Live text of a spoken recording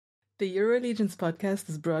The EuroLegions podcast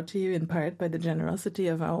is brought to you in part by the generosity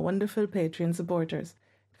of our wonderful Patreon supporters.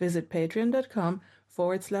 Visit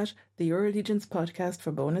patreon.com/the EuroLegions podcast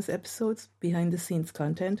for bonus episodes, behind the scenes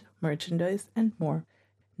content, merchandise, and more.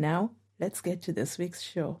 Now, let's get to this week's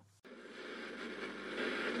show.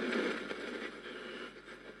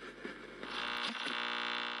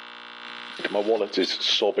 My wallet is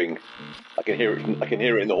sobbing. I can hear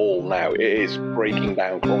it in the hall now. It is breaking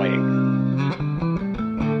down crying.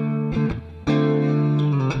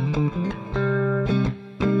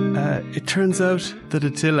 It turns out that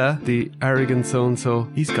Attila, the arrogant so-and-so,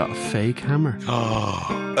 he's got a fake hammer.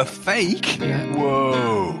 Oh, a fake? Yeah.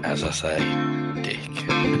 Whoa. As I say, dick.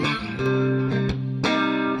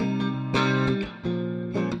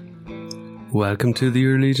 Welcome to the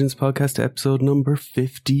EuroLegions podcast, episode number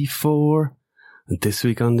 54. And this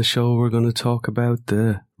week on the show, we're going to talk about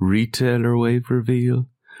the retailer wave reveal.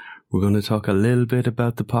 We're going to talk a little bit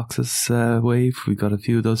about the Poxxus wave. We got a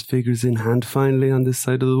few of those figures in hand finally on this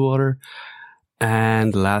side of the water.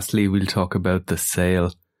 And lastly, we'll talk about the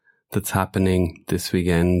sale that's happening this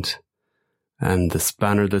weekend and the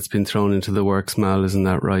spanner that's been thrown into the works, Mal, isn't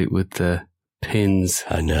that right, with the pins?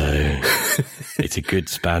 I know. It's a good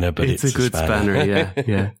spanner, but it's a good spanner.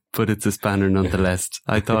 Yeah. But it's a spanner nonetheless.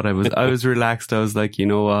 I thought I was relaxed. I was like, you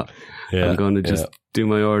know what? Yeah, I'm going to just do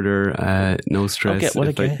my order. No stress. I'll get what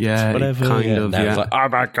I get. Yeah, whatever. Kind of. Yeah. It's like, oh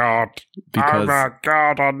my God. Because, oh my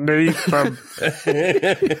God, I need them.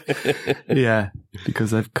 Yeah,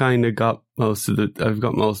 because I've kind of got most of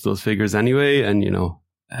those figures anyway. And, you know,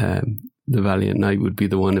 the Valiant Knight would be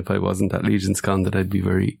the one if I wasn't at Legions Con that I'd be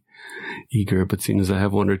very eager. But seeing as I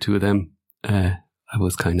have one or two of them, I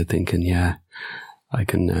was kind of thinking, yeah, I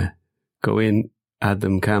can go in, add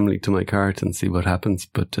them calmly to my cart and see what happens.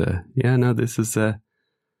 But no, this has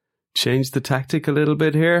changed the tactic a little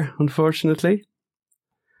bit here, unfortunately.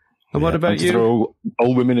 And what about you? Throw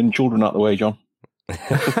old women and children out the way, John.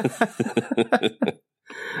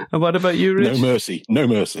 And what about you, Rich? No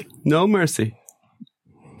mercy. No mercy.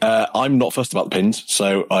 I'm not fussed about the pins,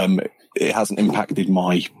 so it hasn't impacted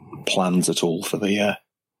my plans at all for the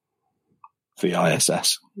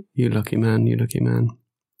ISS. You lucky man.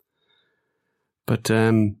 But,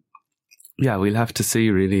 we'll have to see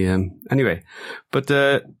really. Anyway, but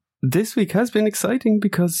this week has been exciting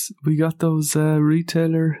because we got those the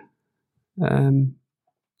retailer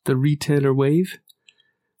wave,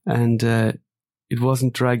 and it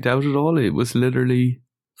wasn't dragged out at all. It was literally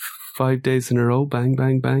 5 days in a row, bang,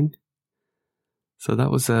 bang, bang. So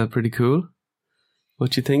that was pretty cool.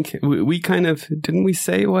 What do you think? We kind of, didn't we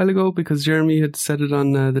say a while ago, because Jeremy had said it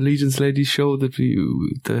on the Legions Ladies show, that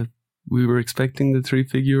we were expecting the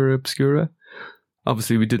 3-figure Obscura.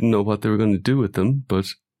 Obviously, we didn't know what they were going to do with them,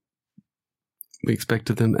 but we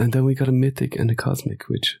expected them. And then we got a Mythic and a Cosmic,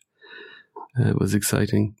 which was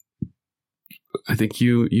exciting. I think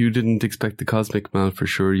you didn't expect the Cosmic, Mal, for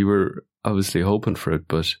sure. You were obviously hoping for it,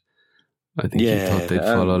 but I think you thought they'd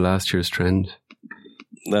follow last year's trend.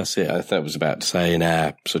 That's it. I thought I was about to say in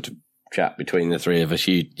our sort of chat between the three of us,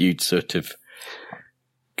 you'd sort of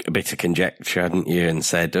a bit of conjecture, hadn't you, and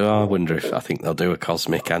said, I wonder if I think they'll do a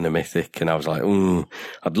Cosmic and a Mythic. And I was like,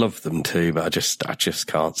 I'd love them to, but I just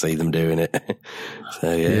can't see them doing it.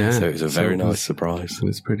 So it was a very nice surprise. It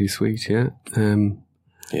was pretty sweet, yeah. And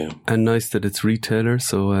nice that it's retailer,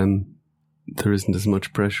 so there isn't as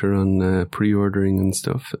much pressure on pre-ordering and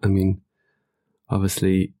stuff. I mean,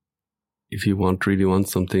 obviously, if you really want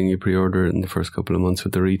something, you pre-order it in the first couple of months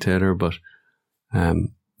with the retailer, but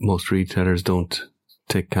most retailers don't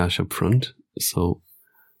take cash up front, so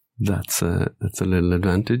that's a little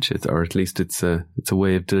advantage, or at least it's a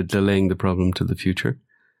way of delaying the problem to the future.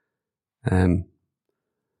 And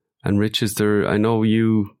Rich, I know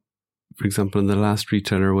you, for example, in the last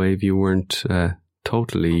retailer wave, you weren't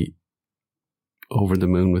totally over the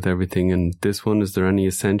moon with everything. In this one, is there any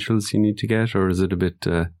essentials you need to get, or is it a bit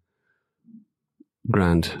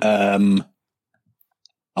grand?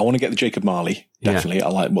 I want to get the Jacob Marley, definitely. Yeah. I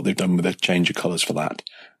like what they've done with the change of colours for that.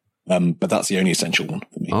 But that's the only essential one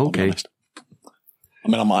for me, I'll be honest. I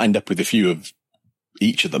mean, I might end up with a few of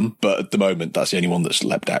each of them, but at the moment, that's the only one that's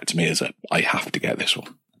leapt out to me as I have to get this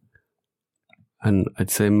one. And I'd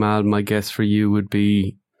say, Mal, my guess for you would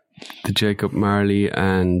be the Jacob Marley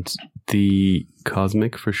and the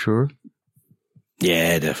Cosmic for sure.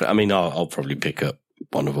 Yeah, definitely. I mean, I'll probably pick up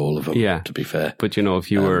one of all of them. Yeah, to be fair. But you know, if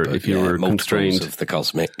you were constrained of the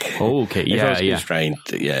Cosmic. Oh, okay. If I was constrained,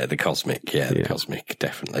 the Cosmic. The Cosmic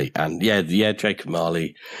definitely. And Jacob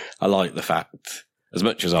Marley. I like the fact, as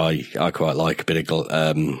much as I quite like a bit of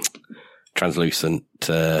translucent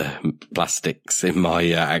plastics in my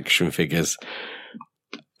action figures.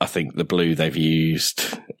 I think the blue they've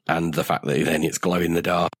used and the fact that then it's glow in the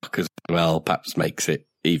dark as well perhaps makes it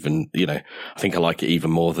even, I think I like it even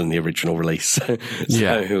more than the original release.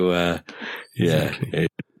 Exactly.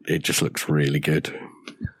 It just looks really good.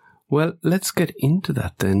 Well, let's get into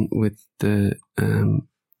that then with the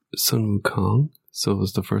Sun Wukong. So it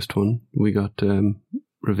was the first one we got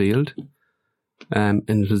revealed. And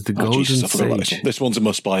it was the Golden Sage. This one's a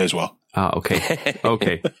must buy as well. Ah, okay.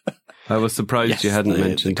 Okay. I was surprised you hadn't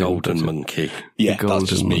mentioned the Golden Monkey. Yeah, the Golden that's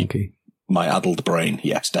just Monkey. Me. My addled brain.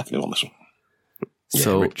 Yes, definitely on this one. Yeah,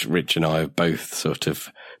 so Rich and I have both sort of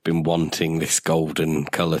been wanting this golden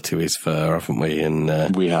colour to his fur, haven't we?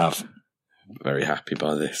 And we have. Very happy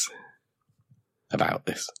about this.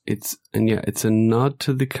 It's a nod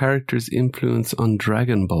to the character's influence on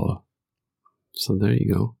Dragon Ball. So there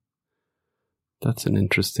you go. That's an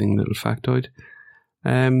interesting little factoid.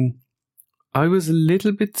 I was a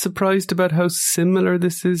little bit surprised about how similar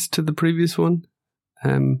this is to the previous one.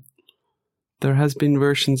 There has been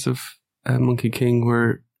versions of Monkey King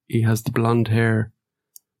where he has the blonde hair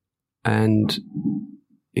and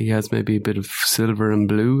he has maybe a bit of silver and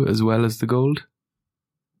blue as well as the gold.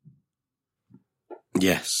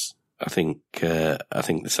 Yes, I think the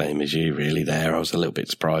same as you really there. I was a little bit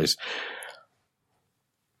surprised.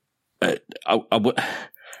 I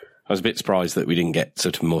was a bit surprised that we didn't get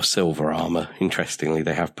sort of more silver armour. Interestingly,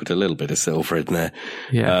 they have put a little bit of silver in there.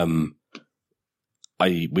 Yeah.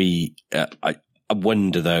 I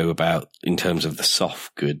wonder though about in terms of the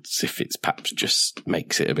soft goods if it's perhaps just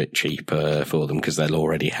makes it a bit cheaper for them because they'll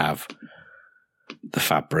already have the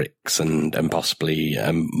fabrics and possibly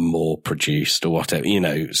more produced or whatever,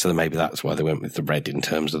 so maybe that's why they went with the red in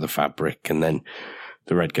terms of the fabric, and then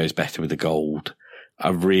the red goes better with the gold. I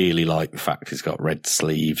really like the fact it's got red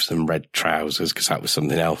sleeves and red trousers because that was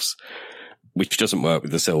something else which doesn't work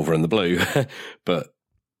with the silver and the blue. But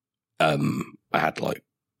I had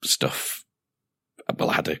stuff. Well,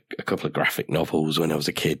 I had a couple of graphic novels when I was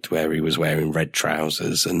a kid where he was wearing red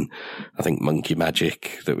trousers, and I think Monkey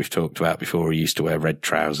Magic that we've talked about before, he used to wear red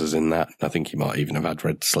trousers in that. I think he might even have had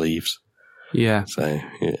red sleeves. Yeah. So,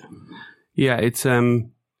 yeah. Yeah,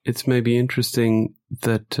 it's maybe interesting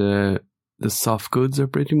that the soft goods are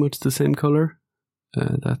pretty much the same color.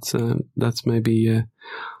 That's maybe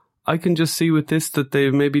I can just see with this that they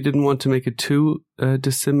maybe didn't want to make it too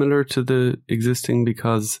dissimilar to the existing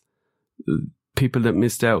because people that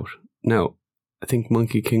missed out. Now, I think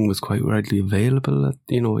Monkey King was quite widely available.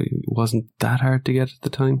 It wasn't that hard to get at the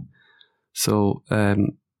time. So,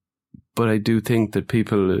 but I do think that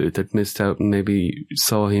people that missed out and maybe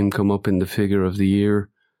saw him come up in the figure of the year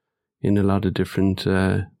in a lot of different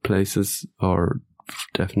places, or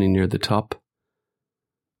definitely near the top,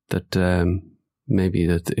 that maybe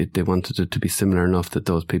that they wanted it to be similar enough that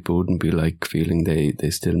those people wouldn't be feeling they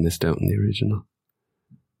still missed out on the original.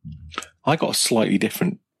 I got a slightly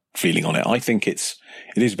different feeling on it. I think it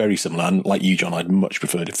is very similar, and like you, John, I'd much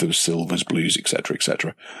preferred if there was silvers, blues, etc.,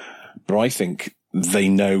 etc. But I think they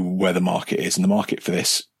know where the market is, and the market for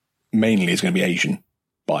this mainly is going to be Asian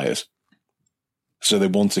buyers. So they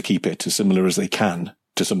want to keep it as similar as they can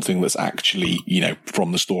to something that's actually,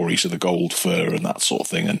 from the story, so the gold fur and that sort of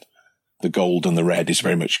thing, and the gold and the red is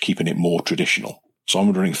very much keeping it more traditional. So I'm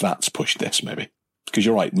wondering if that's pushed this, maybe. Because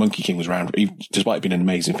you're right, Monkey King was around, despite it being an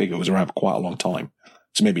amazing figure, it was around for quite a long time.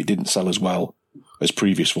 So maybe it didn't sell as well as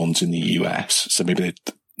previous ones in the US. So maybe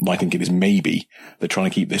my thinking is maybe they're trying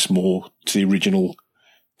to keep this more to the original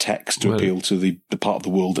text to appeal to the part of the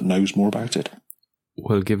world that knows more about it.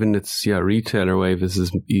 Well, given its retailer wave, this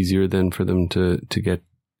is easier then for them to get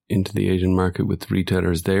into the Asian market with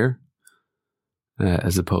retailers there,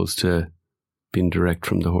 as opposed to being direct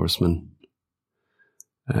from the horseman.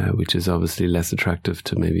 Which is obviously less attractive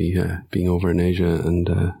to maybe being over in Asia and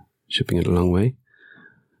shipping it a long way.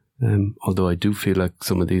 Although I do feel like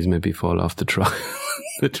some of these maybe fall off the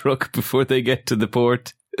truck before they get to the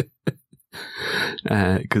port,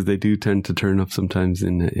 because they do tend to turn up sometimes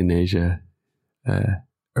in Asia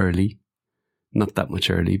early, not that much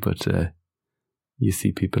early, but you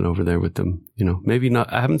see people over there with them. Maybe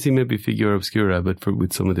not. I haven't seen maybe Figura Obscura, but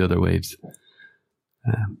with some of the other waves.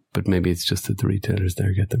 But maybe it's just that the retailers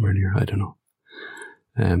there get them earlier. I don't know.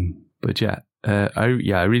 But I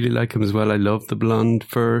really like him as well. I love the blonde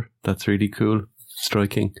fur. That's really cool,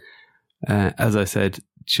 striking. As I said,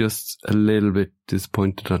 just a little bit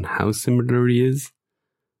disappointed on how similar he is,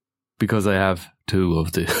 because I have two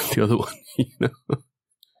of the other one.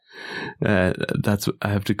 That's I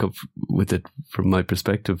have to come with it from my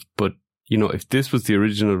perspective. But if this was the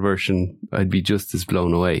original version, I'd be just as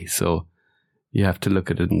blown away. So you have to look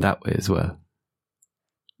at it in that way as well.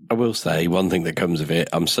 I will say one thing that comes of it,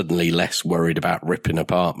 I'm suddenly less worried about ripping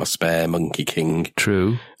apart my spare Monkey King.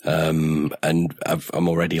 True. And I'm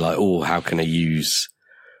already like, oh, how can I use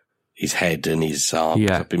his head and his arm?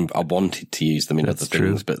 Yeah. I wanted to use them in other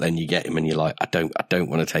things, but then you get him and you're like, I don't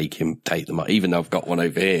want to take them up. Even though I've got one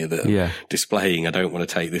over here that I'm displaying, I don't want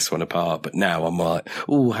to take this one apart. But now I'm like,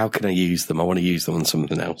 oh, how can I use them? I want to use them on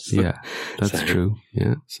something else. Yeah, that's true.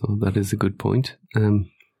 Yeah, so that is a good point.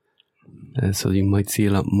 So you might see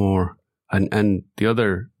a lot more. And the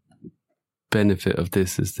other benefit of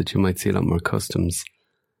this is that you might see a lot more customs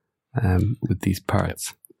with these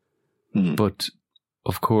parts. Yep. But,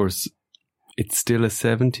 of course, it's still a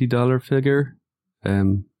 $70 figure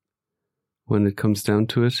when it comes down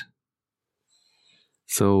to it.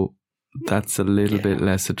 So that's a little bit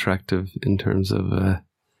less attractive in terms of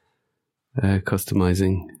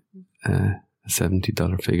customizing a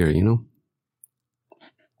 $70 figure, you know?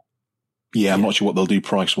 Yeah, I'm not sure what they'll do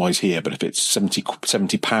price-wise here, but if it's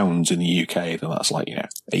 £70 in the UK, then that's like,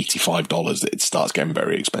 $85. It starts getting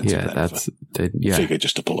very expensive. Yeah, that's figure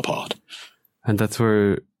just to pull apart. And that's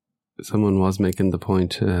where someone was making the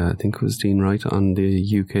point, I think it was Dean Wright on the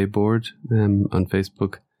UK board on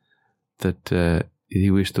Facebook, that he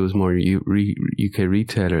wished there was more UK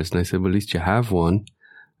retailers. And I said, well, at least you have one.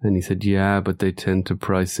 And he said, yeah, but they tend to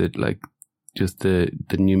price it like just the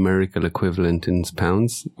numerical equivalent in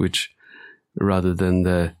pounds, which rather than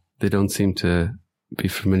they don't seem to be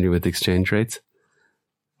familiar with exchange rates,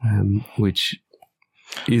 which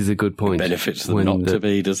is a good point. It benefits them not to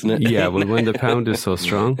be, doesn't it? Yeah, well, when the pound is so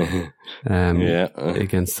strong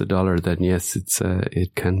against the dollar, then yes,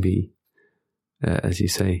 it can be, as you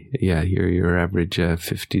say, your average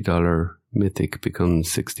 $50 mythic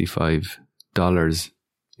becomes $65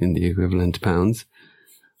 in the equivalent pounds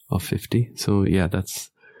of 50. So yeah, that's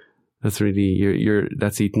really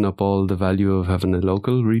that's eating up all the value of having a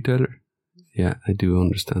local retailer. Yeah, I do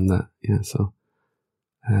understand that. Yeah, so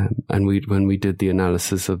and when we did the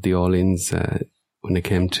analysis of the all-ins when it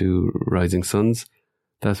came to Rising Suns,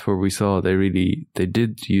 that's where we saw they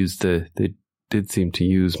did seem to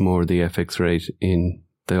use more the FX rate in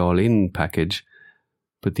the all-in package,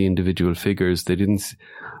 but the individual figures they didn't.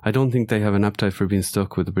 I don't think they have an appetite for being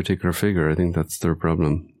stuck with a particular figure. I think that's their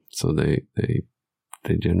problem. So they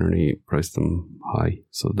generally price them high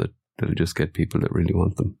so that they'll just get people that really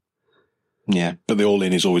want them. Yeah, but the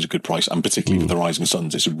all-in is always a good price, and particularly with the Rising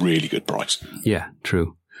Suns, it's a really good price. Yeah,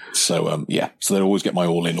 true. So, so they always get my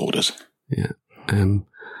all-in orders. Yeah.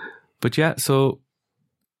 But yeah, so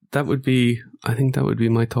I think that would be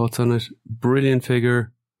my thoughts on it. Brilliant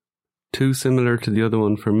figure, too similar to the other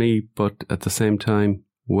one for me, but at the same time,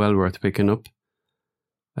 well worth picking up.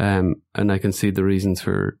 And I can see the reasons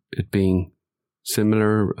for it being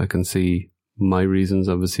similar. I can see my reasons,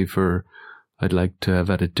 obviously, for I'd like to have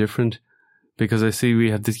had it different, because I see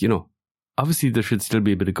we have this, obviously there should still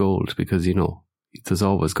be a bit of gold, because, there's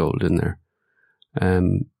always gold in there.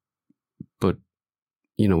 But,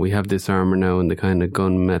 we have this armor now in the kind of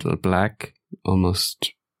gunmetal black,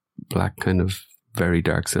 almost black, kind of very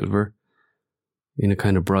dark silver. In a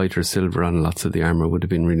kind of brighter silver on lots of the armor would have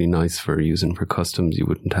been really nice for using for customs. You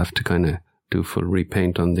wouldn't have to kind of do full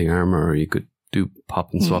repaint on the armor, or you could do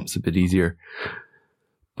pop and swaps a bit easier.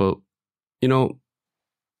 But,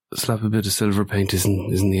 slap a bit of silver paint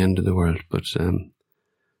isn't the end of the world. But,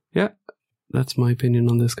 yeah, that's my opinion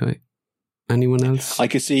on this guy. Anyone else? I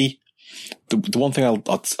could see the one thing I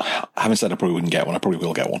haven't said I probably wouldn't get one. I probably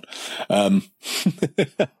will get one.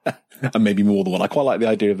 And maybe more than one. I quite like the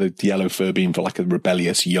idea of the yellow fur being for like a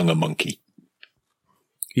rebellious younger monkey.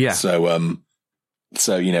 Yeah. So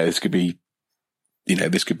this could be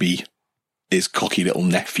his cocky little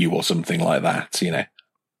nephew or something like that,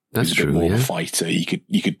 That's true. A bit more of a fighter. You could,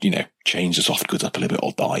 change the soft goods up a little bit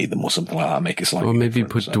or dye them or something like that, make it slightly. Or maybe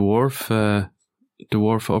put dwarf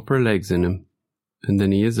upper legs in him, and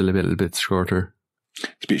then he is a little bit shorter.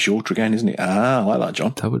 It's a bit shorter again, isn't it? I like that,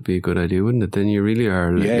 John. That would be a good idea, wouldn't it? Then you really are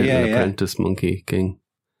an apprentice Monkey King.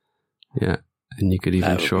 Yeah. And you could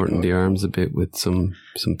even shorten the arms a bit with some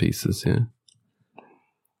pieces, yeah.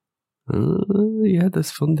 Yeah,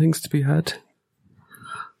 there's fun things to be had.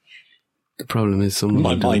 The problem is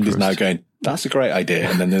my mind is now going, that's a great idea.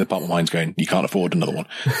 And then the other part of my mind's going, you can't afford another one.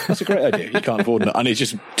 That's a great idea. You can't afford another. And it's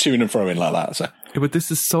just to and fro in like that. So. Yeah, but this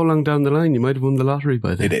is so long down the line, you might have won the lottery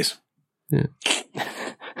by then. It is. Yeah.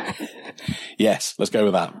 Yes, let's go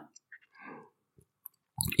with that.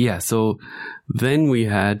 Yeah, so then we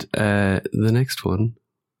had the next one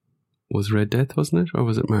was Red Death, wasn't it? Or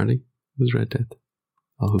was it Marley? It was Red Death.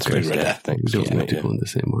 Oh, who cares? Red Death. We don't need to go in the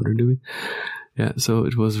same order, do we? Yeah, so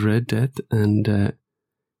it was Red Death, and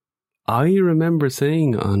I remember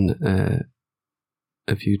saying on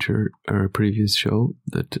a future or a previous show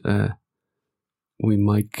that we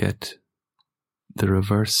might get the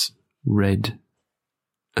reverse red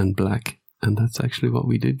and black, and that's actually what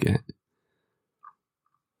we did get.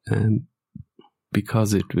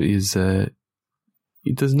 Because it is,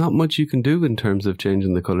 there's not much you can do in terms of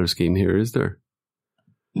changing the colour scheme here, is there?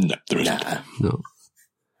 No, there isn't. No.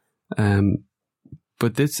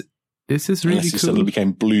 But this is really Unless cool. Suddenly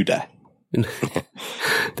became blue death.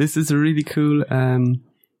 This is a really cool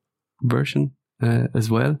version as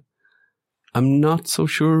well. I'm not so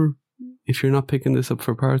sure if you're not picking this up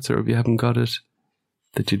for parts or if you haven't got it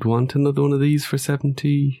that you'd want another one of these for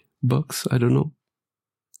 $70. I don't know.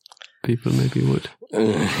 People maybe would.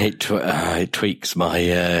 It tweaks my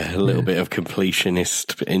little bit of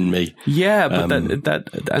completionist in me. Yeah, but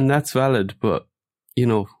that's valid. But you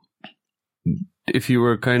know, if you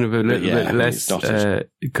were kind of a little bit less,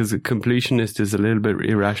 because a completionist is a little bit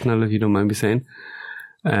irrational, if you don't mind me saying.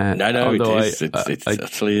 No, it is. It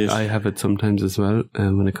actually is. I have it sometimes as well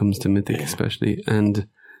when it comes to Mythic, especially, and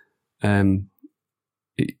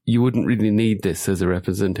you wouldn't really need this as a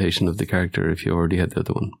representation of the character if you already had the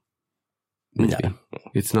other one. Maybe. No,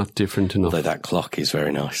 it's not different enough. Although that clock is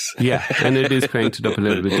very nice. Yeah, and it is painted up a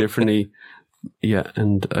little bit differently. Yeah,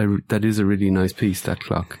 and that is a really nice piece. That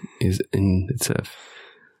clock is in itself.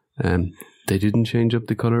 They didn't change up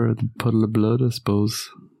the colour of the puddle of blood, I suppose.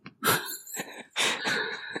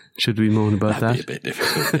 Should we moan about That'd that? Be a bit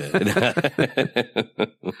difficult.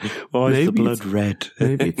 Why is the blood red?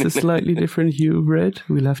 Maybe it's a slightly different hue of red.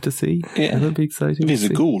 We'll have to see. Yeah. That'll be exciting. If he's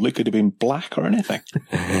a ghoul, it could have been black or anything.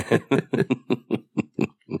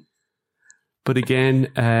 But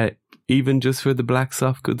again, even just for the black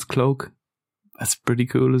soft goods cloak, that's pretty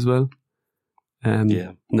cool as well.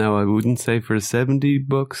 Now, I wouldn't say for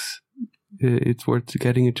 $70 it's worth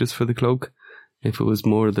getting it just for the cloak. If it was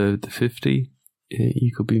more the 50,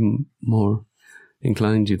 you could be more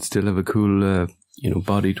inclined. You'd still have a cool,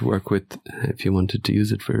 body to work with if you wanted to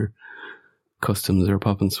use it for customs or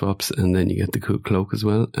pop and swaps, and then you get the cool cloak as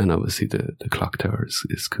well. And obviously the clock tower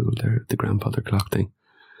is cool there, the grandfather clock thing.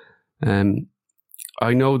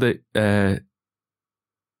 I know that,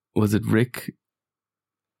 was it Rick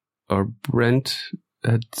or Brent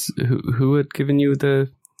who had given you the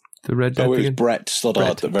red death? Oh, it was Brett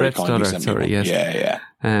Stoddard that very kindly sent me one. Yes. Yeah.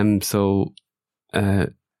 So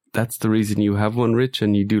that's the reason you have one, Rich,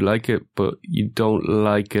 and you do like it, but you don't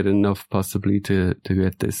like it enough possibly to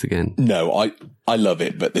get this again. No, I love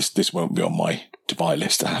it, but this won't be on my to buy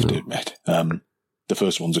list, I have to admit. The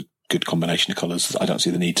first one's a good combination of colours. I don't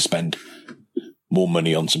see the need to spend more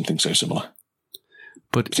money on something so similar.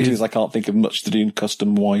 But particularly as I can't think of much to do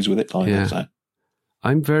custom-wise with it either. Yeah. So.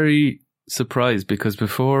 I'm very surprised because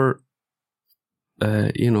before,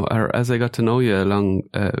 as I got to know you along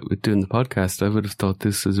with doing the podcast, I would have thought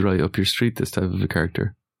this is right up your street, this type of a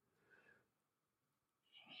character.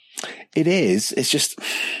 It is. It's just,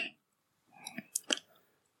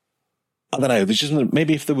 I don't know. There's just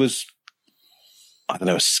maybe if there was, I don't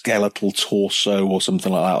know, a skeletal torso or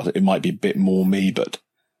something like that, it might be a bit more me. But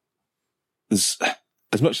there's,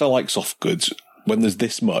 as much as I like soft goods, when there's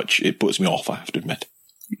this much, it puts me off, I have to admit.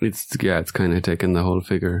 It's kind of taking the whole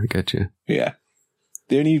figure, I get you. Yeah.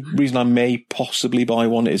 The only reason I may possibly buy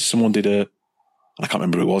one is someone did I can't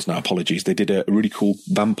remember who it was now, apologies. They did a really cool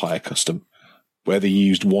vampire custom where they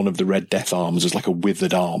used one of the Red Death arms as like a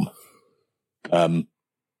withered arm,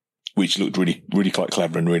 which looked really, really quite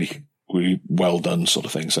clever and really, really well done sort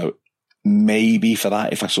of thing. So maybe for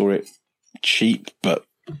that, if I saw it cheap, but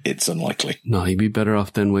it's unlikely. No, you'd be better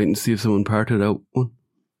off then waiting to see if someone parted out one.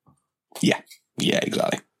 Yeah,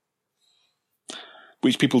 exactly.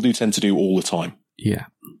 Which people do tend to do all the time. Yeah.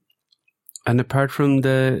 And apart from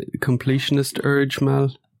the completionist urge,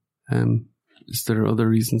 Mal, is there other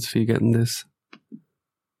reasons for you getting this?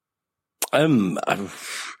 I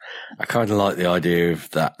kind of like the idea of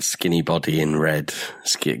that skinny body in red.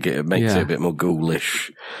 It makes it a bit more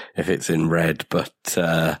ghoulish if it's in red, but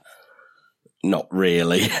not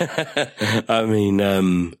really. I mean,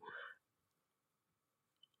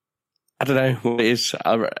 I don't know what it is.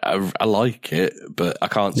 I like it, but I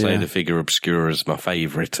can't say the Figure Obscura is my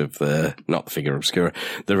favourite of not the Figure Obscura.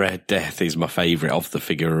 The Red Death is my favourite of the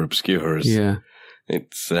Figure Obscuras. Yeah.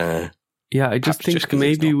 It's, I just think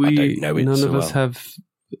maybe none of us have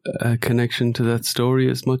a connection to that story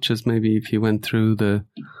as much as maybe if you went through the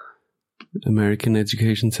American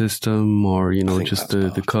education system or, just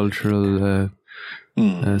the cultural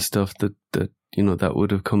stuff that that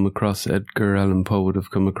would have come across, Edgar Allan Poe would have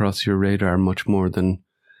come across your radar much more than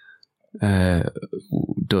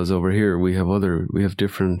does over here. We have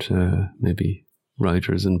different maybe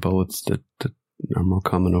riders and boats that are more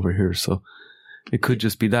common over here. So it could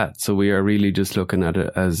just be that. So we are really just looking at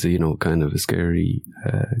it as, kind of a scary,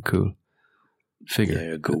 cool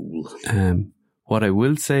figure. Yeah, cool. What I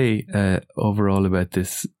will say overall about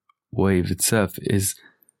this wave itself is,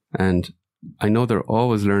 and I know they're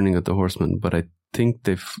always learning at the Horseman, but I think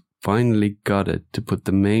they've finally got it to put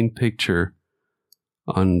the main picture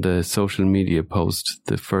on the social media post.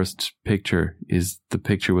 The first picture is the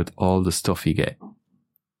picture with all the stuff you get.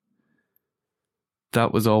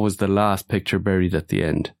 That was always the last picture buried at the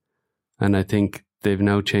end. And I think they've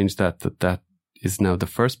now changed that is now the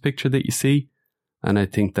first picture that you see. And I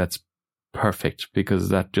think that's perfect, because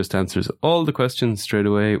that just answers all the questions straight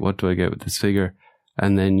away. What do I get with this figure?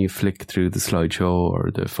 And then you flick through the slideshow or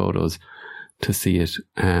the photos to see it.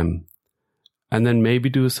 And then maybe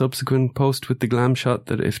do a subsequent post with the glam shot,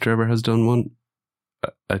 that if Trevor has done one,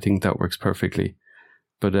 I think that works perfectly.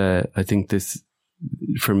 But I think this,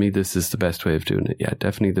 for me, this is the best way of doing it. Yeah,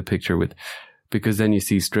 definitely the picture because then you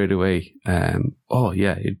see straight away,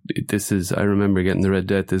 this is, I remember getting the Red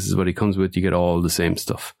Death, this is what he comes with, you get all the same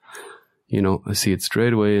stuff. I see it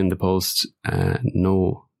straight away in the post, there's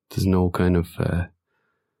no kind of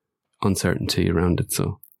uncertainty around it,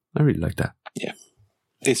 so I really like that. Yeah.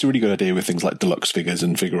 It's a really good idea with things like deluxe figures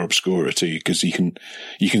and figure obscura too, because you can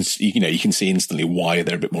see instantly why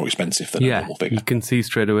they're a bit more expensive than a normal figure. You can see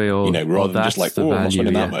straight away, rather than just like, I'm not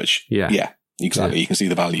spending that much. Yeah, exactly. Yeah. You can see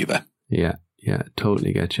the value there. Yeah,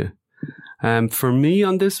 totally get you. For me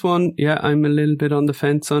on this one, I'm a little bit on the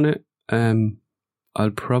fence on it.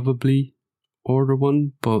 I'll probably order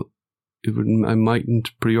one, but I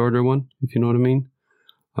mightn't pre-order one, if you know what I mean.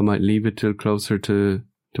 I might leave it till closer to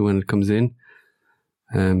when it comes in.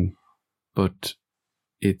 But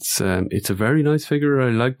it's a very nice figure.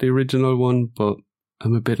 I like the original one, but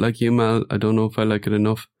I'm a bit like you, Mal. I don't know if I like it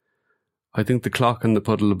enough. I think the clock and the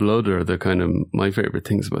puddle of blood are the kind of my favorite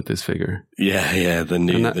things about this figure. Yeah, the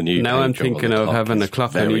new. Now I'm thinking of having a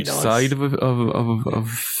clock on each side of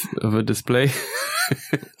a display.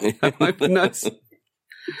 That might be nice.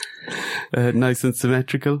 Nice and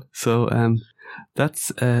symmetrical. So that's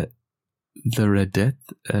the Red Death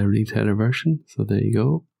retailer version. So there you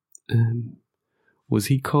go. Was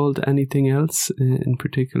he called anything else in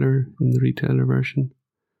particular in the retailer version?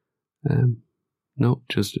 No,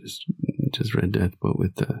 just Red Death, but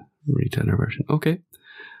with the retailer version. Okay,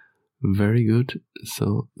 very good.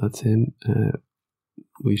 So that's him.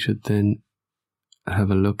 We should then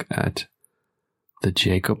have a look at the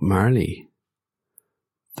Jacob Marley,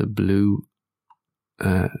 the blue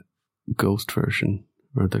ghost version,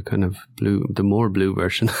 or the kind of blue, the more blue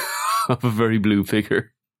version of a very blue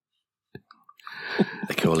figure.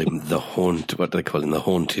 They call him the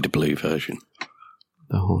haunted blue version.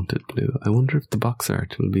 The haunted blue. I wonder if the box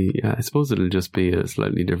art will be. I suppose it'll just be a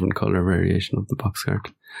slightly different color variation of the box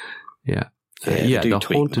art. Yeah, the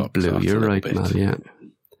haunted blue. You're right, Mal. Yeah.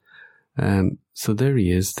 So there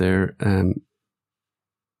he is. There.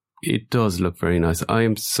 It does look very nice.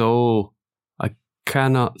 I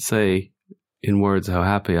cannot say in words how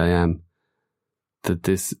happy I am that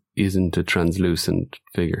this isn't a translucent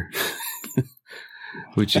figure,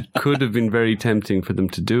 which it could have been very tempting for them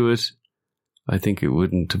to do it. I think it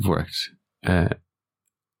wouldn't have worked.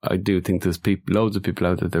 I do think there's loads of people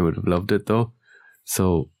out there that would have loved it though.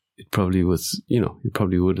 So it probably was, it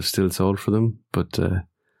probably would have still sold for them. But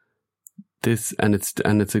this, and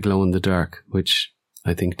it's a glow in the dark, which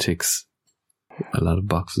I think ticks a lot of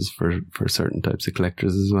boxes for certain types of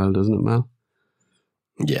collectors as well, doesn't it, Mal?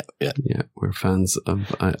 Yeah. We're fans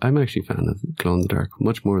of. I'm actually a fan of glow in the dark,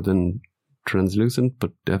 much more than translucent,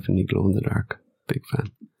 but definitely glow in the dark. Big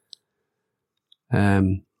fan.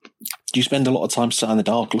 Do you spend a lot of time sat in the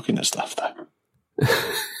dark looking at stuff though?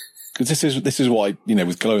 Because this is why,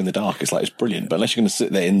 with glow in the dark, it's brilliant. But unless you're going to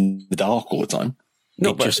sit there in the dark all the time,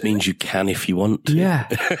 it just means you can if you want to. Yeah.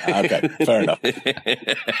 Okay, fair enough.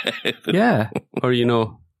 Yeah, or you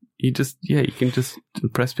can just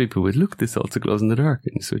impress people with, look, this also glows in the dark,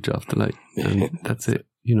 and you switch off the light, and that's it.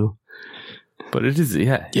 But it is,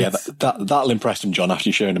 yeah. That'll impress them, John, after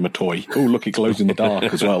you showing them a toy. Oh, look, it glows in the dark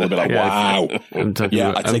as well. They'll be like, wow. I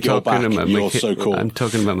take it all back. You're so cool. I'm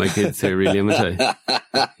talking about my kids here, really, am I?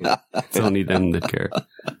 It's only them that care.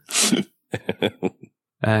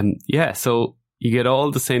 So you get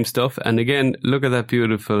all the same stuff. And again, look at that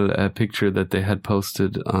beautiful picture that they had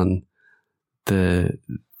posted on the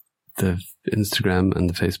Instagram and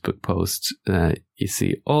the Facebook post. You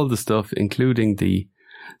see all the stuff, including the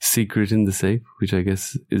secret in the safe, which I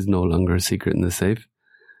guess is no longer a secret in the safe.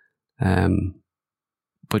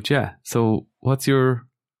 But yeah, so what's your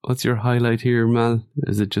what's your highlight here, Mal?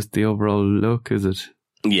 Is it just the overall look? Is it?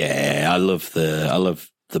 Yeah, I love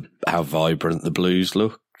how vibrant the blues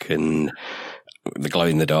look, and the glow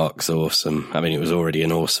in the dark's awesome. I mean, it was already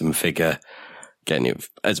an awesome figure. Getting it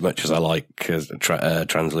as much as I like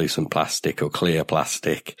translucent plastic or clear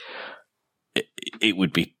plastic, you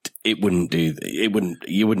wouldn't do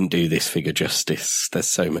this figure justice. There's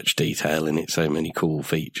so much detail in it, so many cool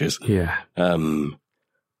features. Yeah. And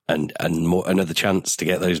another chance to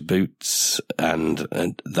get those boots and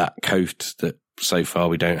that coat that so far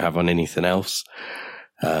we don't have on anything else.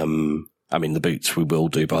 I mean, the boots we will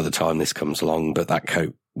do by the time this comes along, but that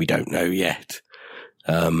coat we don't know yet.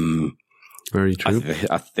 Very true.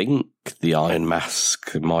 I think the Iron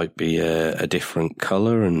Mask might be a different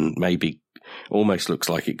colour, and maybe almost looks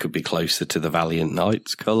like it could be closer to the Valiant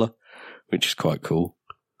Knights colour, which is quite cool.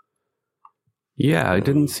 Yeah, I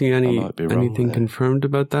didn't see anything confirmed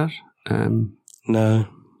about that. No.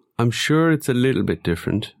 I'm sure it's a little bit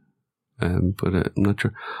different, but I'm not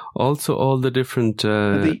sure. Also, all the different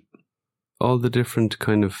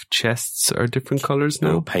kind of chests are different colours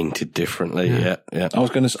now. All painted differently, yeah. I was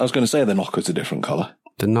going to say the knockers are a different colour.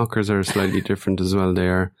 The knockers are slightly different as well. They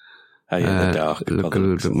are. The dark look a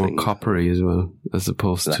little bit more coppery as well, as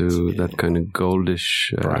opposed to that kind of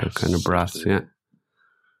goldish kind of brass.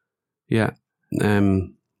 Yeah.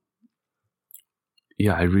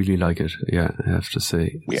 Yeah, I really like it. Yeah, I have to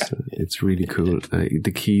say. It's really cool.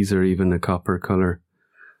 The keys are even a copper colour.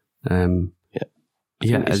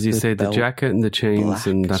 Yeah, as you say, the jacket and the chains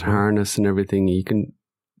and that harness and everything, you can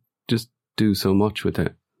just do so much with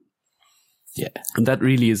it. Yeah. And that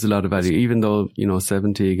really is a lot of value, even though,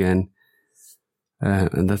 70 again.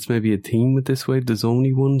 And that's maybe a theme with this wave. There's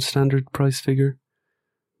only one standard price figure.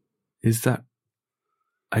 Is that,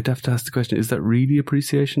 I'd have to ask the question, is that really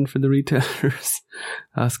appreciation for the retailers?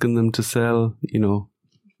 Asking them to sell,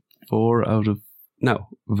 4 out of, no,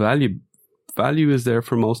 value is there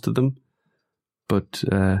for most of them. But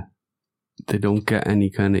they don't get any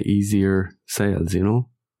kind of easier sales,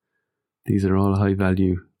 These are all high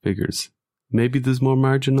value figures. Maybe there's more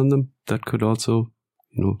margin on them. That could also,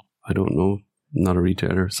 I don't know. I'm not a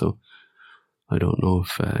retailer, so I don't know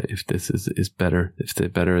if this is better. If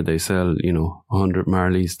they sell, 100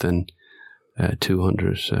 Marleys than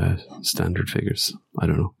 200 standard figures. I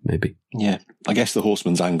don't know. Maybe. Yeah, I guess the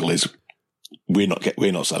Horseman's angle is we're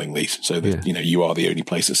not selling these, so that you are the only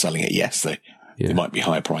place that's selling it. Yes, they might be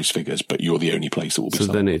higher price figures, but you're the only place that will be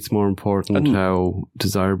selling. So then it's more important how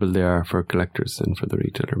desirable they are for collectors than for the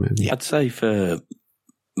retailer, maybe. Yeah. I'd say for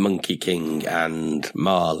Monkey King and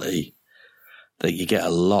Marley that you get a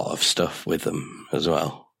lot of stuff with them as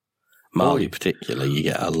well. Marley particularly, you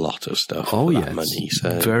get a lot of stuff for that money. So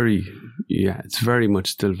it's very much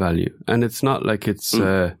still value. And it's not like it's,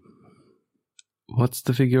 what's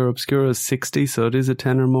the figure Obscura? 60, so it is a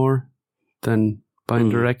 10 or more than buying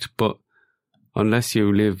direct, but unless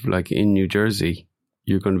you live like in New Jersey,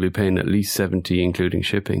 you're going to be paying at least 70, including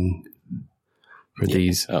shipping, for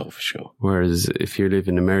these. Oh, for sure. Whereas if you live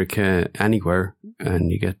in America, anywhere, and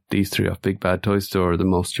you get these 3 off Big Bad Toy Store, the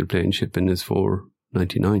most you're paying shipping is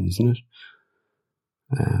 $4.99, isn't it?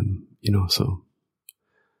 So,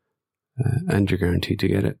 and you're guaranteed to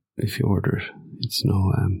get it if you order it. It's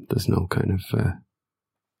there's no kind of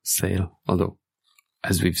sale. Although,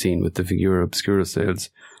 as we've seen with the Figura Obscura sales,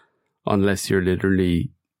 unless you're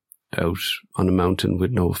literally out on a mountain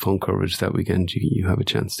with no phone coverage that weekend, you have a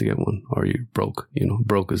chance to get one, or you're broke.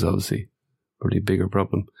 Broke is obviously probably a bigger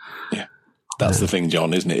problem. Yeah, that's the thing,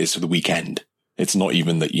 John, isn't it? It's for the weekend. It's not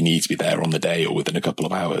even that you need to be there on the day or within a couple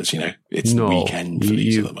of hours. It's the weekend for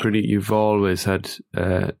these. You've always had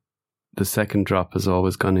the second drop has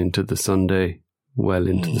always gone into the Sunday, well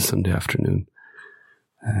into the Sunday afternoon.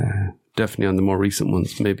 Definitely on the more recent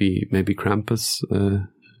ones, maybe Krampus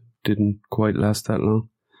didn't quite last that long,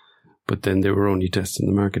 but then they were only testing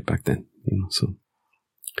the market back then, so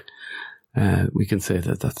we can say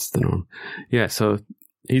that that's the norm. Yeah, so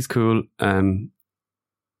he's cool.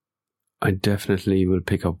 I definitely will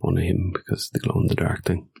pick up one of him because the glow in the dark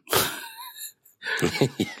thing.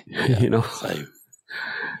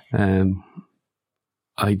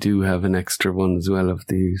 I do have an extra one as well of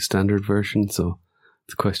the standard version, so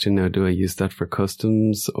the question now, do I use that for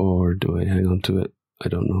customs or do I hang on to it? I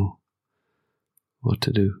don't know what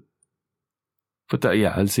to do. But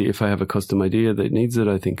I'll see if I have a custom idea that needs it.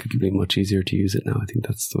 I think it'll be much easier to use it now. I think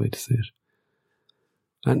that's the way to say it.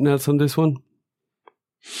 Anything else on this one?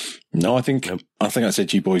 No, I think I said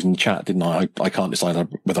to you boys in the chat, didn't I? I can't decide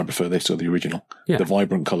whether I prefer this or the original. Yeah. The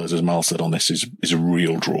vibrant colours, as Mal said on this, is a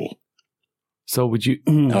real draw. So would you?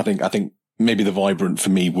 I think maybe the vibrant for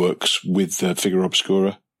me works with the Figura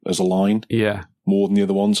Obscura as a line. Yeah. More than the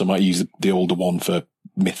other ones. I might use the older one for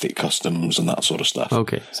mythic customs and that sort of stuff.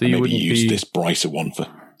 Okay. So and you maybe wouldn't use this brighter one for...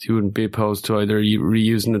 So you wouldn't be opposed to either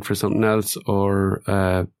reusing it for something else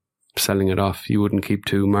or selling it off. You wouldn't keep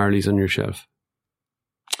 2 Marleys on your shelf.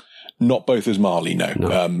 Not both as Marley,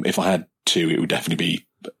 no. If I had 2, it would definitely be...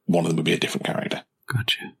 One of them would be a different character.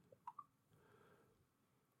 Gotcha.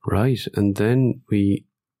 Right. And then we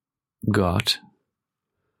got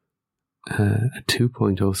a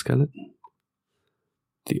 2.0 skeleton.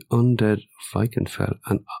 The Undead Vikenfell.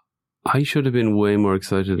 And I should have been way more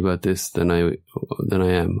excited about this than I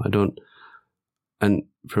am. I don't... And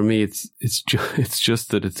for me, it's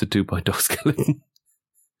just that it's a 2.0 skeleton.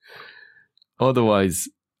 Otherwise,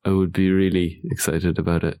 I would be really excited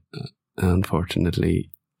about it.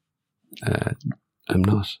 Unfortunately, I'm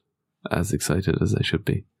not as excited as I should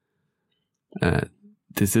be.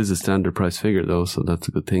 This is a standard price figure, though, so that's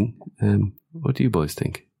a good thing. What do you boys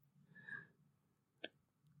think?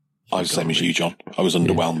 I was the same as you, John. I was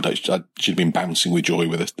underwhelmed. I should have been bouncing with joy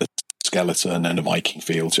with a skeleton and a Viking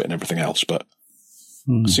feel to it and everything else. But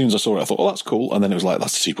as soon as I saw it, I thought, oh, that's cool. And then it was like,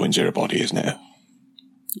 that's a 2.0 body, isn't it?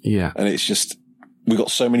 Yeah. And it's just, we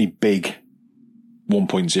got so many big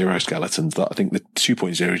 1.0 skeletons that I think the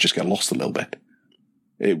 2.0 just get lost a little bit.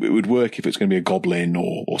 It would work if it's going to be a goblin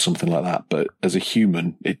or something like that. But as a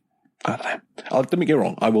human, I don't know. Don't get me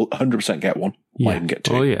wrong. I will 100% get one. Yeah. I can get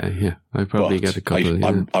 2. Oh, yeah. I probably get a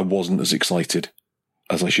couple. I wasn't as excited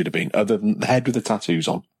as I should have been. Other than the head with the tattoos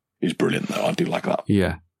on is brilliant, though. I do like that.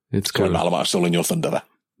 Yeah, it's cool. Sorry, Mal, I'm still in your thunder there.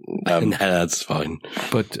 No, that's fine.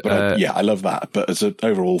 But yeah, I love that. But as an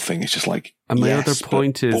overall thing, it's just like, and my other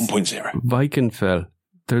point is 1.0. Vikenfell.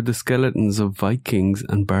 They're the skeletons of Vikings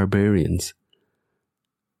and barbarians.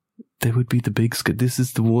 They would be the big... This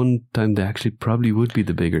is the one time they actually probably would be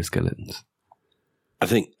the bigger skeletons. I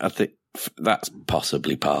think that's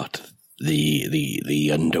possibly part of the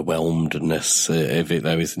underwhelmedness of it,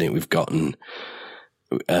 though, isn't it? We've gotten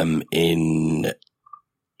in...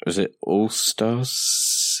 Was it All-Stars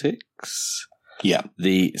 6? Yeah.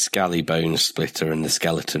 The Scally Bone Splitter and the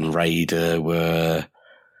Skeleton Raider were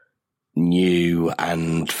new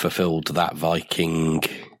and fulfilled that Viking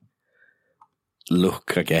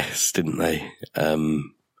look, I guess, didn't they?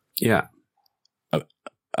 Yeah.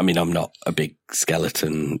 I mean, I'm not a big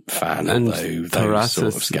skeleton fan, and although those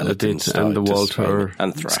sort of skeletons and the Walter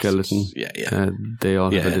and skeleton. Yeah. They all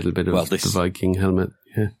have a little bit of the Viking helmet.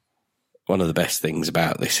 Yeah. One of the best things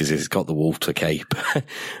about this is it's got the Walter cape.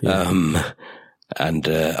 And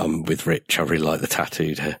I'm with Rich. I really like the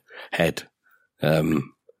tattooed head.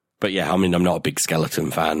 But yeah, I mean, I'm not a big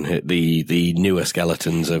skeleton fan. The newer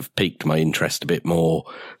skeletons have piqued my interest a bit more.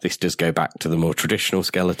 This does go back to the more traditional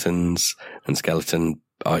skeletons and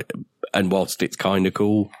and whilst it's kind of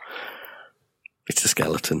cool, it's a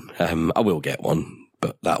skeleton. I will get one,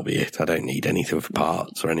 but that'll be it. I don't need anything for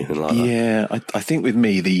parts or anything like that. Yeah, I think with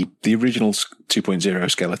me, the original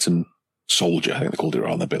 2.0 skeleton soldier, I think they called it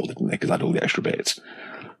around their build, didn't they? Because I had all the extra bits.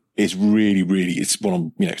 It's really, really, it's a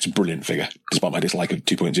brilliant figure. Despite my dislike of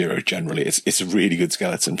 2.0 generally, it's a really good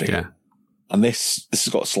skeleton figure. Yeah. And this has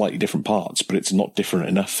got slightly different parts, but it's not different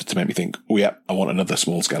enough to make me think, oh yeah, I want another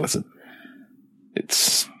small skeleton.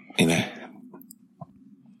 It's, I'm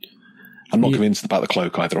not convinced about the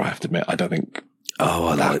cloak either, I have to admit. I don't think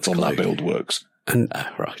that's on that build works. And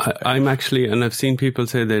I'm actually, and I've seen people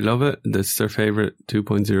say they love it. That's their favorite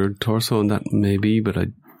 2.0 torso, and that may be, but I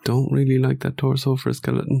don't really like that torso for a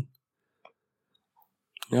skeleton.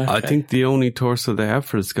 Okay. I think the only torso they have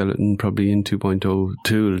for a skeleton, probably in 2.0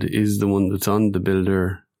 tooled, is the one that's on the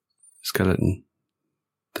builder skeleton.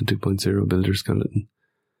 The 2.0 builder skeleton.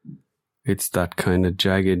 It's that kind of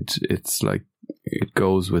jagged, it's like, it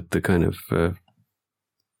goes with the kind of,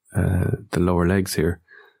 the lower legs here.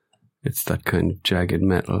 It's that kind of jagged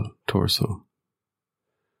metal torso.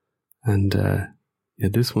 And, yeah,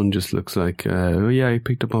 this one just looks like, I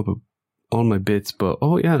picked up all my bits, but,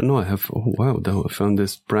 I have, I found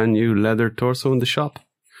this brand new leather torso in the shop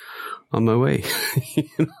on my way.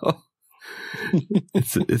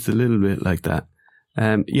 It's a little bit like that.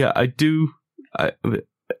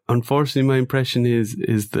 Unfortunately, my impression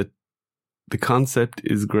is that the concept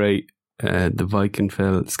is great, the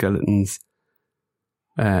Vikenfell skeletons,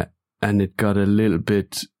 and it got a little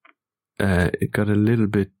bit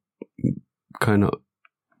kind of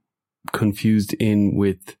confused in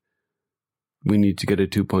with, we need to get a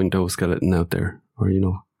 2.0 skeleton out there, or,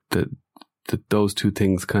 that those two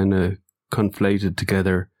things kind of conflated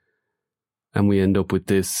together, and we end up with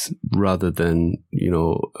this rather than,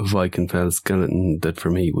 a Vikenfell skeleton that for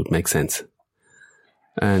me would make sense.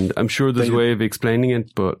 And I'm sure there's a way of explaining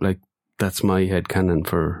it, but that's my headcanon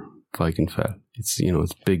for Vikingfell. It's,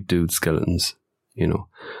 it's big dude skeletons,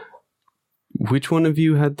 Which one of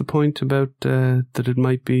you had the point about that it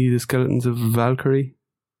might be the skeletons of Valkyrie?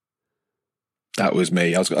 That was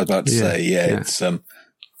me. I was about to say, it's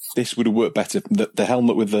this would have worked better. The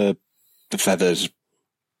helmet with the feathers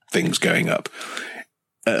things going up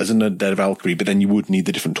as an undead Valkyrie, but then you would need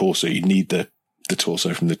the different torso. You'd need the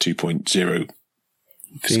torso from the 2.0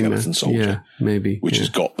 skeleton soldier, yeah, maybe, which has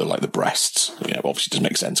got the breasts. Obviously it doesn't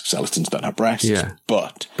make sense because skeletons don't have breasts. Yeah,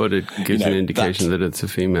 but it gives an indication that it's a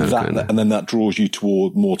female. And then that draws you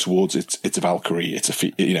more towards it's a Valkyrie. It's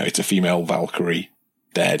a female Valkyrie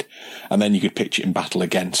dead, and then you could pitch it in battle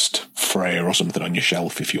against Freya or something on your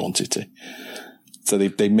shelf if you wanted to. So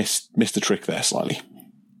they missed the trick there slightly.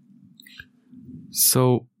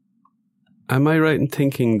 So, am I right in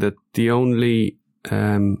thinking that the only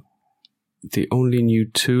new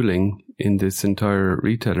tooling in this entire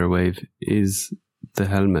retailer wave is the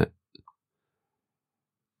helmet?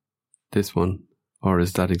 This one, or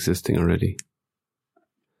is that existing already?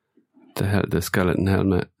 The skeleton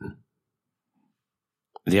helmet.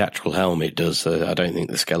 The actual helmet does. I don't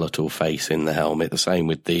think the skeletal face in the helmet. The same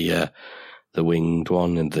with the winged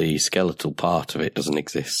one, and the skeletal part of it doesn't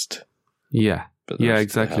exist. Yeah. But yeah,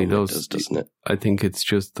 exactly. Those doesn't it? I think it's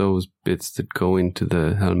just those bits that go into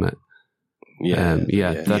the helmet. Yeah.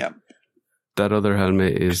 That other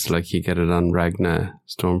helmet is you get it on Ragna,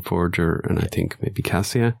 Stormforger, and I think maybe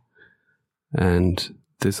Cassia. And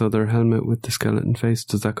this other helmet with the skeleton face,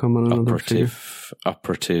 does that come on another figure?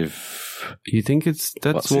 Operative. You think that's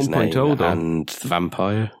 1.0 though? And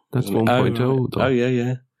Vampire. That's 1.0 though. Oh,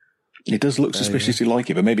 yeah. It does look suspiciously like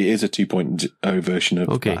it, but maybe it is a 2.0 version of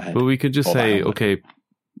that head. But we could just say,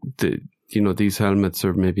 these helmets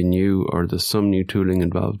are maybe new, or there's some new tooling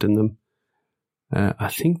involved in them. I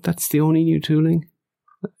think that's the only new tooling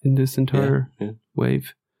in this entire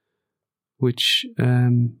wave, which,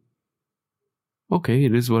 it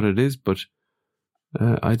is what it is, but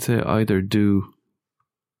I'd say either do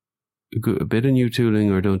a bit of new tooling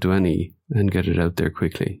or don't do any and get it out there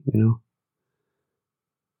quickly,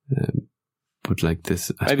 But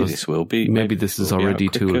this, maybe this will be. Maybe this is already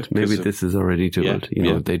tooled. Maybe this is already tooled.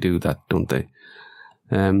 They do that, don't they?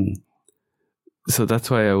 So that's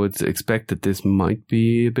why I would expect that this might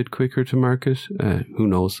be a bit quicker to market. Who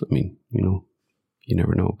knows? I mean, you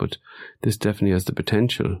never know. But this definitely has the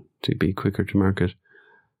potential to be quicker to market.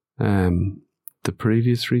 The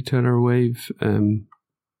previous retailer wave,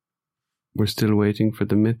 we're still waiting for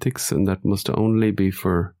the mythics, and that must only be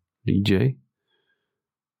for Lee J.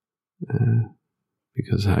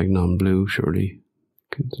 Because Hagnon Blue, surely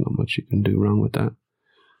there's not much you can do wrong with that,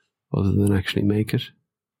 other than actually make it.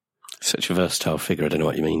 Such a versatile figure. I don't know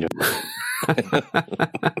what you mean.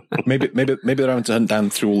 maybe they're having to hunt down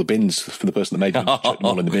through all the bins for the person that made them, chuck them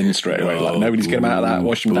all in the bin straight away. Nobody's getting them out of that,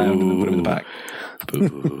 wash them down, and put them in the back.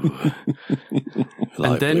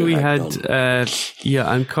 And then we had,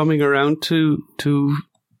 I'm coming around to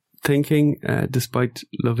thinking, despite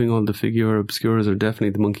loving all the figure obscures, are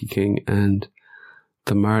definitely the Monkey King and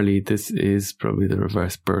the Marley. This is probably the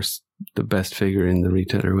reverse burst, the best figure in the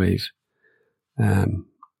retailer wave.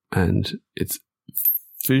 And it's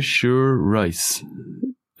Fisher Rice,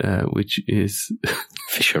 which is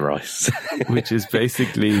Fisher Rice, which is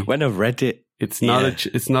basically, when I read it, it's not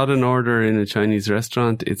it's not an order in a Chinese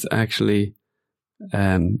restaurant. It's actually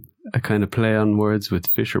a kind of play on words with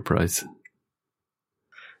Fisher Price.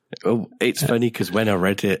 Oh, it's funny because when I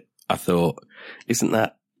read it, I thought, isn't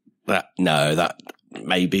that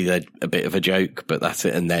may be a bit of a joke, but that's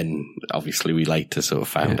it. And then obviously we later sort of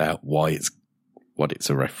found out what it's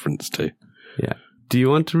a reference to. Yeah. Do you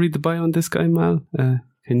want to read the bio on this guy, Mal?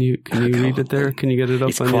 Can you read it there? Can you get it up on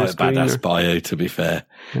your screen? It's quite a badass bio, to be fair.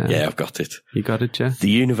 Yeah, I've got it. You got it, Jeff? The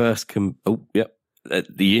universe can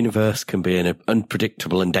be an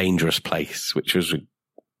unpredictable and dangerous place, which was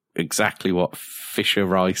exactly what Fisher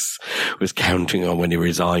Rice was counting on when he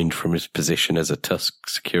resigned from his position as a Tusk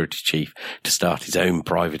security chief to start his own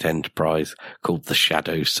private enterprise called the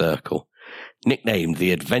Shadow Circle. Nicknamed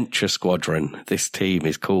the Adventure Squadron, this team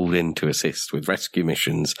is called in to assist with rescue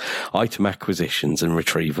missions, item acquisitions and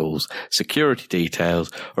retrievals, security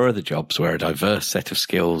details, or other jobs where a diverse set of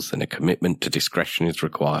skills and a commitment to discretion is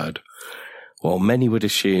required. While many would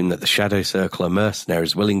assume that the Shadow Circle are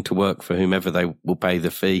mercenaries willing to work for whomever they will pay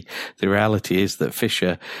the fee, the reality is that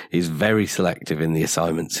Fisher is very selective in the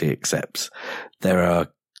assignments he accepts. There are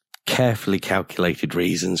carefully calculated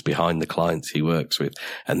reasons behind the clients he works with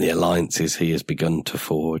and the alliances he has begun to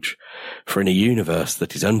forge. For in a universe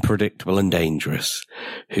that is unpredictable and dangerous,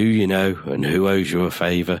 who you know and who owes you a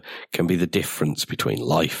favour can be the difference between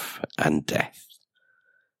life and death.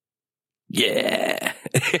 Yeah.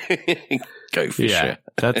 Go Fisher. Yeah,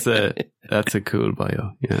 that's a cool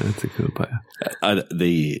bio. Yeah, that's a cool bio.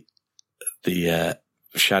 The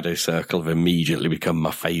Shadow Circle have immediately become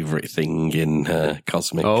my favourite thing in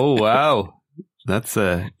Cosmic. Oh wow, that's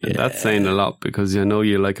saying a lot, because you know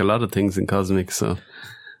you like a lot of things in Cosmic, so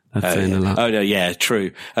that's saying a lot. Oh no, yeah,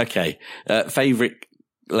 true. Okay, favourite.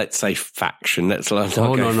 Let's say faction. No,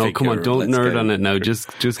 come on, don't nerd on it now.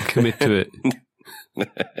 Just commit to it.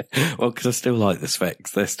 Well, because I still like the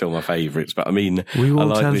Specs. They're still my favourites. But I mean, we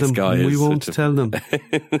won't I like tell this them. guy. We won't tell them.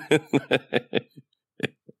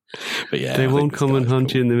 But yeah, they won't come and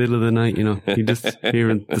hunt you in the middle of the night. You know, you just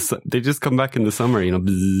hear they just come back in the summer. You know,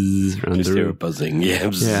 bzzz, around just the hear room. a buzzing. Yeah,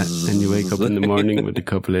 bzzz. And you wake up in the morning with a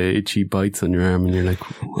couple of itchy bites on your arm, and you're like,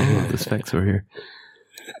 "Oh, the Specs are here."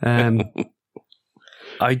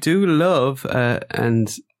 I do love,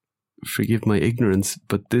 and forgive my ignorance,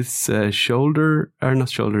 but this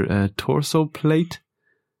torso plate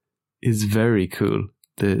is very cool.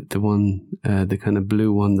 The one, the kind of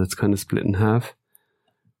blue one that's kind of split in half.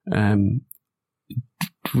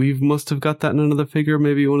 We must have got that in another figure,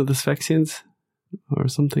 maybe one of the Sphexians or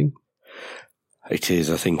something. It is.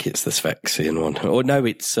 I think it's the Sphexian one. Oh no,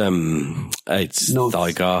 it's Thygar,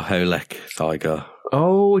 Holek, Thygar.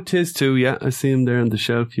 Oh, it is too. Yeah, I see him there on the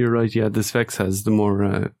shelf. You're right. Yeah, the Sphex has the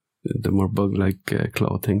more bug-like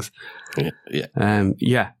claw things.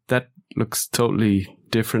 Yeah. That looks totally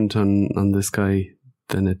different on this guy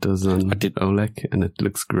than it does on Olek, and it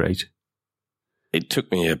looks great. It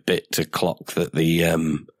took me a bit to clock that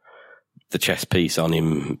the chest piece on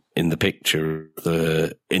him in the picture,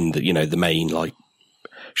 the main like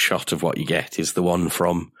shot of what you get is the one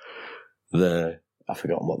from I've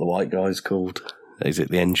forgotten what the white guy's called. Is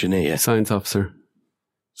it the engineer? Science officer.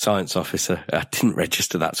 I didn't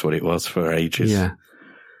register that's what it was for ages. Yeah.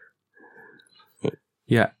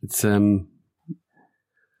 Yeah, it's I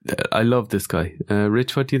love this guy.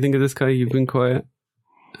 Rich, what do you think of this guy? You've been quiet.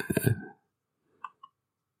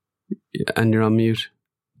 And you're on mute.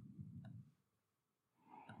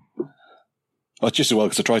 Oh, just as well,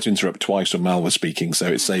 because I tried to interrupt twice when Mal was speaking, so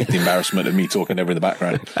it saved the embarrassment of me talking over in the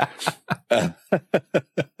background.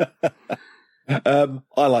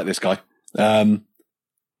 I like this guy. I'm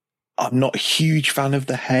not a huge fan of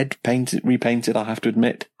the head repainted, I have to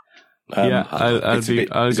admit.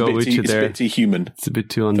 I'll go with you there. It's a bit too human. It's a bit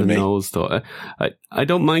too on the nose, though. I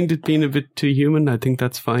don't mind it being a bit too human. I think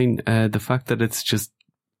that's fine. The fact that it's just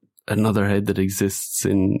another head that exists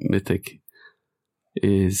in Mythic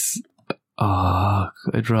is...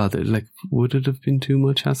 I'd rather... would it have been too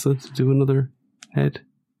much hassle to do another head?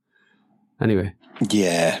 Anyway.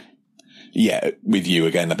 Yeah, with you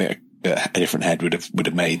again, I think a different head would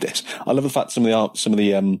have made this. I love the fact some of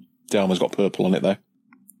the armor's got purple on it, though.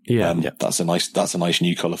 Yeah, that's a nice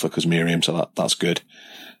new colour for Cosmerium, so that's good.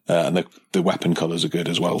 And the weapon colours are good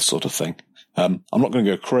as well, sort of thing. I'm not going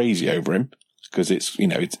to go crazy over him because it's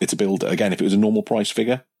a build. Again, if it was a normal price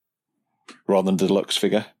figure rather than a deluxe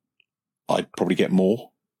figure, I'd probably get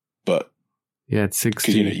more. But yeah, it's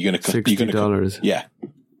 $60. Yeah.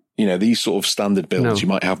 These sort of standard builds, you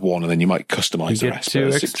might have one and then you might customize the rest. Two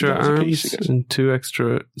extra arms and two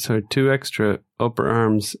extra upper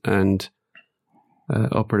arms and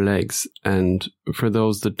upper legs. And for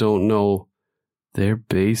those that don't know, they're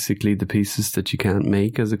basically the pieces that you can't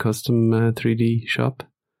make as a custom 3D shop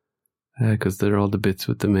because they're all the bits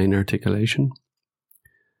with the main articulation.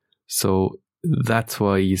 So that's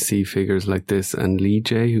why you see figures like this and Lee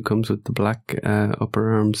J, who comes with the black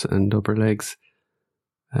upper arms and upper legs.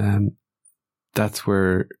 That's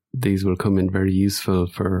where these will come in very useful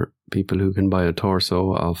for people who can buy a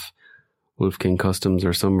torso of Wolf King Customs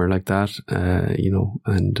or somewhere like that,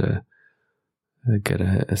 and get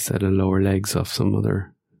a set of lower legs off some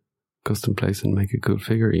other custom place and make a cool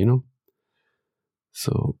figure,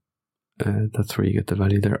 So that's where you get the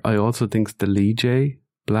value there. I also think the Lee J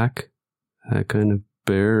black kind of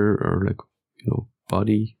bare or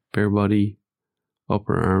bare body,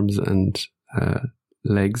 upper arms and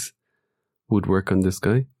legs would work on this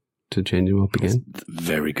guy to change him up again.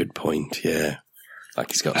 Very good point, yeah. Like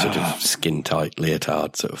he's got sort of skin tight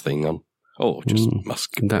leotard sort of thing on. Oh, just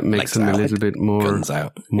musk. That makes him a little bit more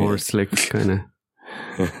slick, kind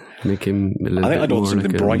of. Make him a little bit more like a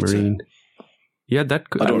brighter. marine. Yeah, that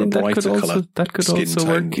could. That could also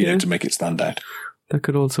work. To make it stand out. That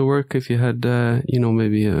could also work if you had,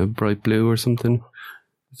 maybe a bright blue or something.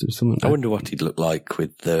 Is there someone? I wonder what he'd look like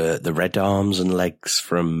with the red arms and legs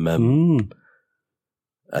from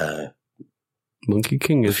Monkey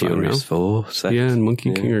King is Furious 4 set. Yeah, and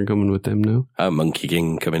Monkey King are coming with them now. Oh, Monkey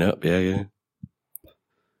King coming up, yeah.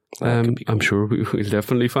 I'm sure we'll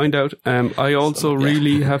definitely find out. I also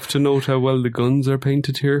really have to note how well the guns are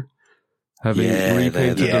painted here. Having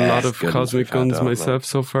repainted a lot of Cosmic guns myself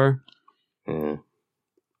so far. Yeah.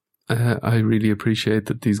 I really appreciate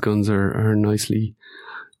that these guns are nicely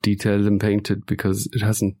detailed and painted, because it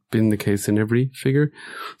hasn't been the case in every figure.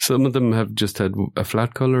 Some of them have just had a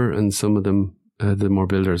flat colour, and some of them, the more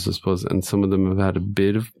builders, I suppose, and some of them have had a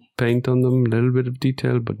bit of paint on them, a little bit of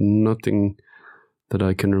detail, but nothing that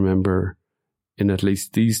I can remember in at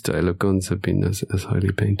least these style of guns have been as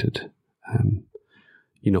highly painted.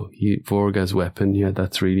 Vorga's weapon,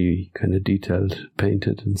 that's really kind of detailed,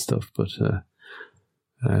 painted and stuff, but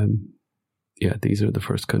these are the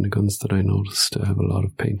first kind of guns that I noticed to have a lot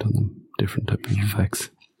of paint on them, different type of effects.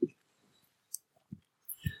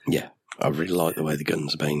 Yeah, I really like the way the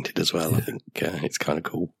guns are painted as well. Yeah. I think it's kind of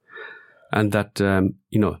cool. And that,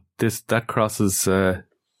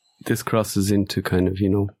 this crosses into kind of,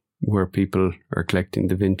 where people are collecting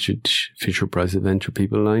the vintage Fisher-Price Adventure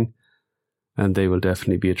people line, and they will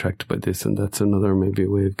definitely be attracted by this, and that's another maybe a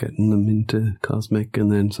way of getting them into Cosmic,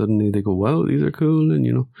 and then suddenly they go, wow, these are cool,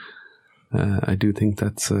 and I do think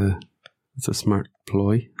that's a smart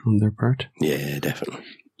ploy on their part. Yeah, definitely.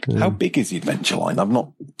 How big is the adventure line? I've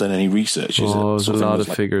not done any research. There's a lot of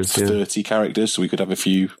figures. 30 characters, so we could have a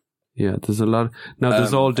few. Yeah, there's a lot. Now,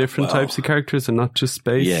 there's all different types of characters, and not just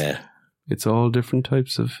space. Yeah. It's all different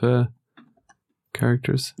types of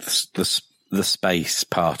characters. The space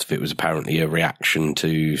part of it was apparently a reaction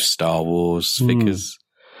to Star Wars figures,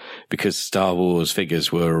 because Star Wars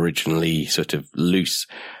figures were originally sort of loose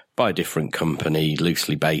by a different company,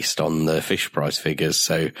 loosely based on the Fisher-Price figures.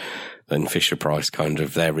 So then Fisher-Price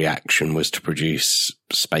their reaction was to produce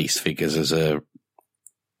space figures as a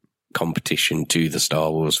competition to the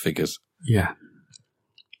Star Wars figures. Yeah.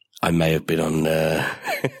 I may have been on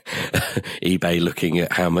eBay looking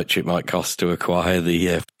at how much it might cost to acquire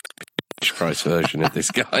the Fisher-Price version of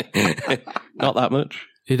this guy. Not that much.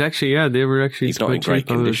 It actually, they were actually He's not in great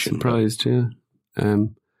condition. I was surprised, yeah.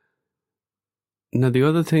 Now, the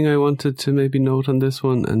other thing I wanted to maybe note on this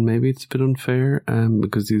one, and maybe it's a bit unfair,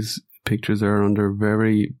 because these pictures are under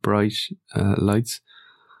very bright lights,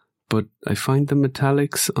 but I find the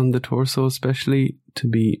metallics on the torso especially to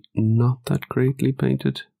be not that greatly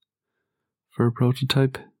painted for a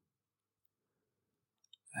prototype.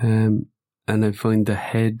 And I find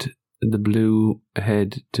the blue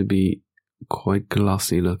head to be quite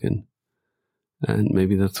glossy looking. And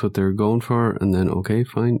maybe that's what they're going for, and then, okay,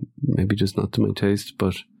 fine, maybe just not to my taste,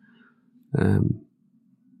 but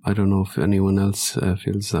I don't know if anyone else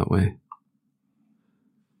feels that way.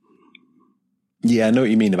 Yeah, I know what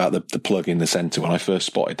you mean about the plug in the centre. When I first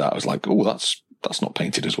spotted that, I was like, oh, that's not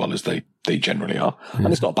painted as well as they generally are. Yeah.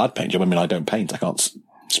 And it's not a bad paint job. I mean, I don't paint. I can't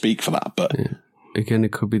speak for that, but... Yeah. Again,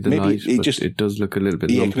 it could be the light, but it does look a little bit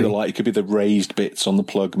lumpy. It could be the light. It could be the raised bits on the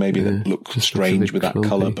plug, maybe that look strange with that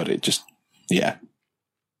colour, but it just... Yeah.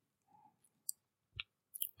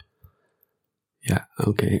 Yeah,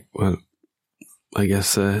 okay. Well, I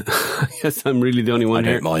guess I'm really the only one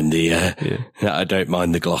here. I don't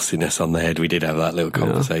mind the glossiness on the head. We did have that little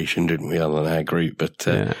conversation, didn't we, on our group? But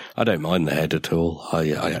I don't mind the head at all.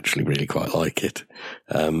 I actually really quite like it.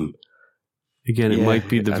 Again, it might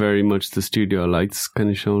be very much the studio lights kind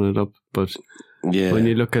of showing it up, but when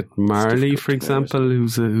you look at Marley, for example,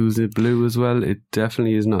 who's a blue as well, it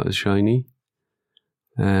definitely is not as shiny.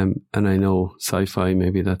 And I know sci-fi,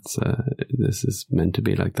 maybe that's this is meant to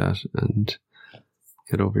be like that, and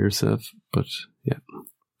get over yourself. But yeah,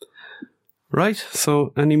 right.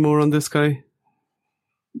 So, any more on this guy?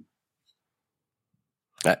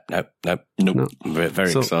 No. I'm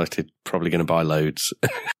very excited. Probably going to buy loads.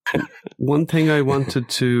 One thing I wanted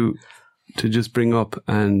to just bring up,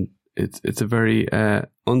 and it's a very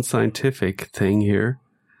unscientific thing here,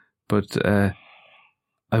 but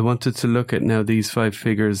I wanted to look at now these 5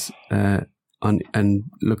 figures and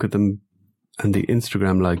look at them and the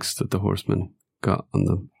Instagram likes that the Horseman got on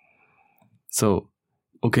them. So,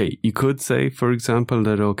 okay, you could say, for example,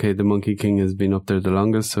 that the Monkey King has been up there the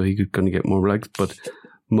longest, so he's going to get more likes, but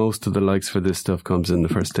most of the likes for this stuff comes in the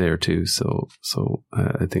first day or two, so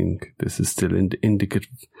I think this is still indicative.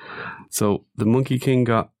 So the Monkey King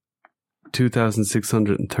got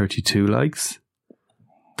 2,632 likes.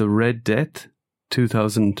 The Red Death,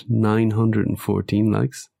 2,914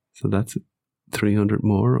 likes. So that's 300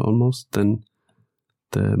 more almost than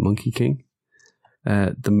the Monkey King.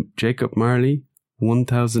 The Jacob Marley,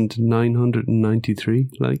 1,993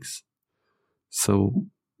 likes. So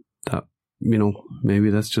that, maybe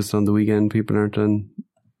that's just on the weekend. People aren't on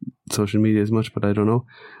social media as much, but I don't know.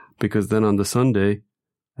 Because then on the Sunday,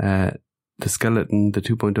 the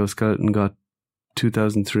 2.0 skeleton got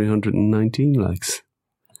 2,319 likes.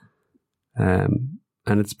 And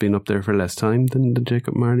it's been up there for less time than the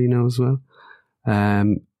Jacob Marley now as well.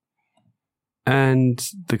 And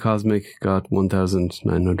the Cosmic got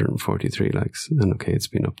 1,943 likes. And okay, it's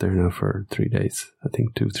been up there now for 3 days. I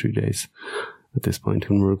think 2-3 days at this point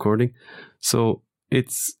when we're recording. So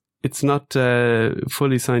it's not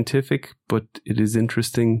fully scientific, but it is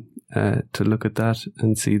interesting to look at that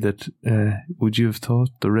and see that. Would you have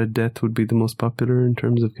thought the Red Death would be the most popular in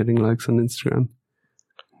terms of getting likes on Instagram?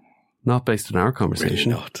 Not based on our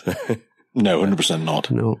conversation. Really not. No, 100% not.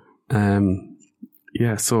 No.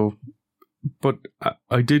 Yeah, so, but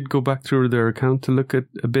I did go back through their account to look at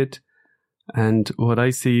a bit, and what I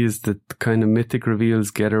see is that the kind of mythic reveals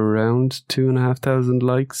get around 2,500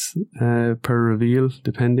 likes per reveal,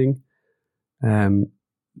 depending.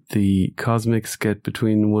 The Cosmics get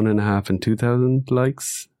between 1,500 and 2,000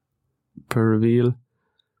 likes per reveal,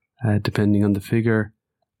 depending on the figure.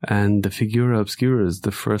 And the Figura Obscuras,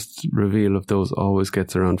 the first reveal of those, always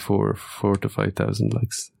gets around 4,000 to 5,000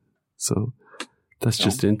 likes. So that's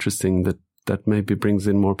just interesting that maybe brings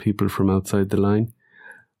in more people from outside the line.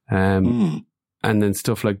 And then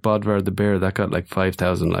stuff like Bodvar the Bear, that got like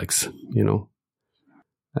 5,000 likes,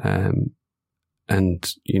 And, I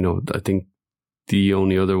think the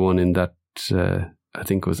only other one in that, I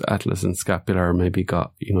think was Atlas and Scapular, maybe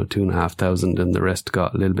got, 2,500, and the rest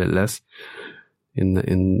got a little bit less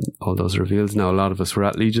in all those reveals. Now, a lot of us were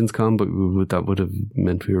at Legion's Con, but that would have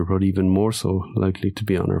meant we were probably even more so likely to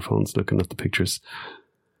be on our phones looking at the pictures.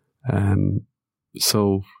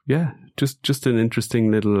 So yeah, just an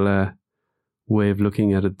interesting little way of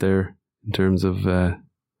looking at it there in terms of kind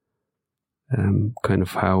of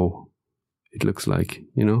how it looks like,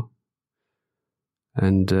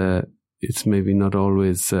 and it's maybe not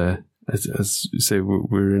always as you say,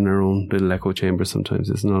 we're in our own little echo chamber. Sometimes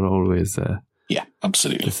it's not always yeah,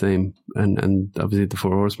 absolutely the same, and obviously the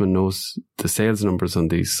Four Horsemen knows the sales numbers on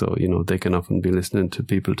these, so they can often be listening to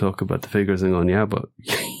people talk about the figures and going, yeah, but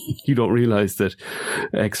you don't realize that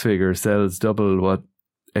X figure sells double what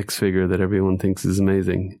X figure that everyone thinks is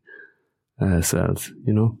amazing sells,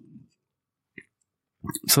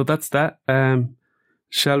 So that's that.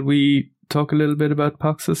 Shall we talk a little bit about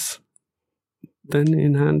Poxxus then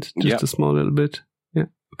in hand? Just a small little bit. Yeah.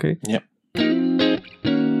 Okay. Yep.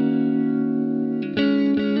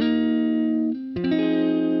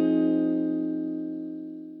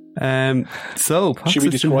 So Poxxus, should we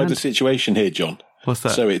describe the situation here, John? What's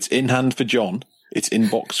that? So it's in hand for John, it's in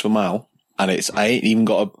box for Mal, and I ain't even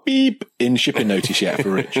got a beep in shipping notice yet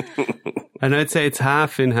for Rich. And I'd say it's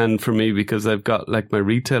half in hand for me because I've got like my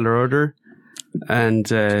retailer order,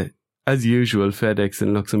 and as usual, FedEx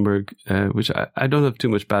in Luxembourg, which I don't have too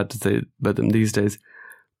much bad to say about them these days.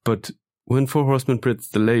 But when Four Horsemen prints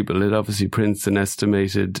the label, it obviously prints an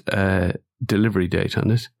estimated delivery date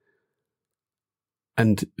on it.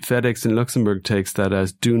 And FedEx in Luxembourg takes that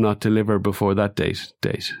as do not deliver before that date.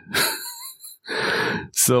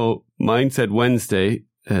 So mine said Wednesday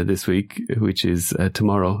this week, which is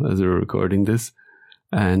tomorrow as we're recording this.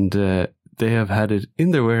 And they have had it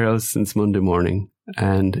in their warehouse since Monday morning.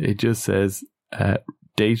 And it just says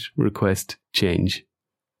date request change.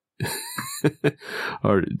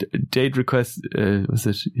 Or date request, was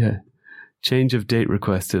it? Yeah. Change of date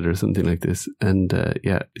requested or something like this. And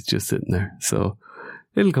it's just sitting there. So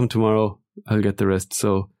it'll come tomorrow. I'll get the rest.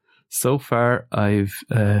 So far I've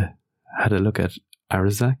had a look at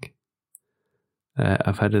Arazak.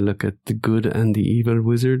 I've had a look at the Good and the Evil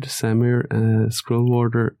Wizard, Samir, Scroll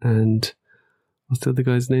Warder, and what's the other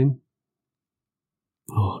guy's name?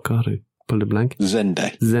 Oh God, I pulled a blank.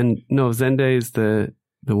 Zende. Zende is the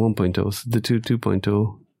 1.0, so the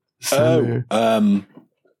 2.0. Samir. Oh,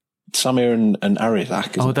 Samir and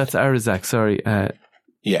Arazak. Oh, that's Arazak. Sorry.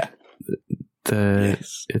 Yeah.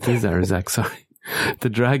 Yes. It is Arazak. Sorry. The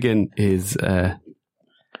dragon is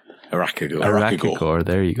Arakagor.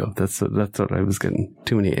 There you go. That's what I was getting.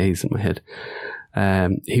 Too many A's in my head.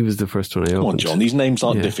 He was the first one I opened. Come on, John. These names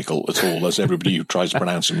aren't difficult at all, as everybody who tries to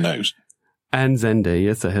pronounce them knows. And Zende.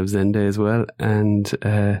 Yes, I have Zende as well.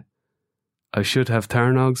 And I should have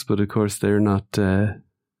Tarnogs, but of course they're not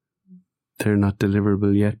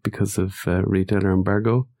deliverable yet because of retailer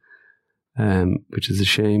embargo, which is a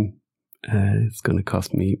shame. It's going to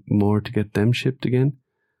cost me more to get them shipped again.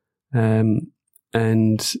 And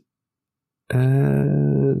I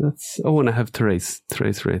want to have Therese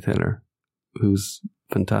Retailer. who's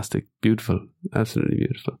fantastic, beautiful, absolutely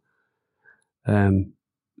beautiful.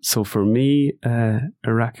 So for me,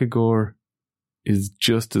 Arachagore is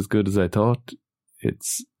just as good as I thought.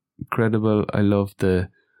 It's incredible. I love the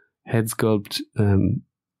head sculpt.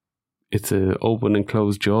 It's an open and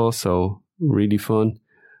closed jaw, so really fun.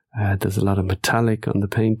 There's a lot of metallic on the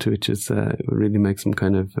paint, which is really makes them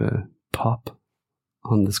kind of pop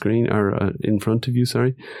on the screen, or in front of you,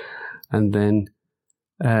 sorry. And then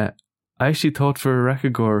I actually thought for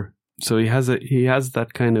Arachagore, so he has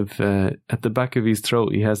that kind of at the back of his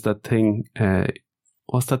throat, he has that thing.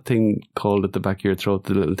 What's that thing called at the back of your throat?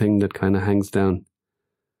 The little thing that kind of hangs down.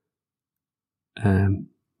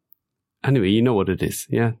 Anyway, you know what it is,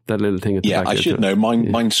 yeah? That little thing at the back. Yeah, I should know.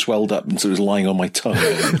 Mine swelled up and so it was lying on my tongue.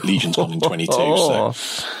 Legion's gone in 22.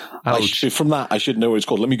 So from that, I should know what it's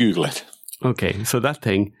called. Let me Google it. Okay, so that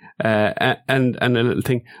thing, and a little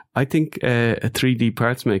thing. I think a 3D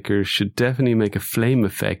parts maker should definitely make a flame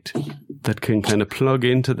effect that can kind of plug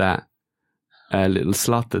into that little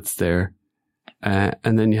slot that's there,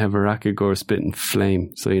 and then you have Arachagore spitting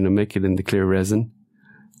flame. So, make it in the clear resin.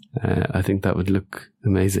 I think that would look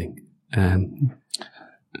amazing.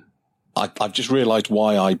 I've just realised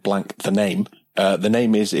why I blanked the name. The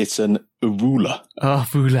name it's an Urula. Oh,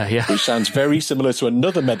 Urula, yeah. Which sounds very similar to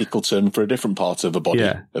another medical term for a different part of a body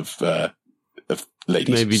of ladies.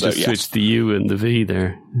 Maybe just switch the U and the V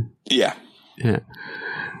there. Yeah. Yeah.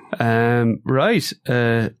 Right.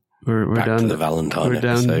 We're back down to the Valentine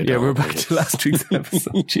episode. Yeah, we're back to last week's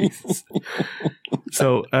episode. Jesus.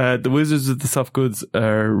 So, the Wizards of the Soft Goods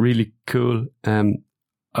are really cool.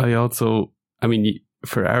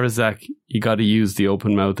 For Arazak, you got to use the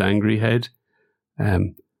open mouth angry head.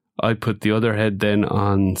 I put the other head then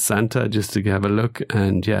on Santa just to have a look,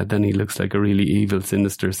 and then he looks like a really evil,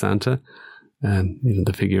 sinister Santa.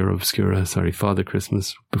 The figure obscura, Father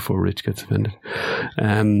Christmas, before Rich gets offended.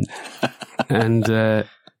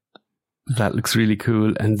 That looks really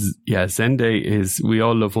cool. And Zende we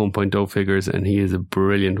all love 1.0 figures, and he is a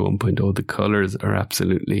brilliant 1.0. The colors are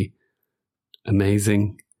absolutely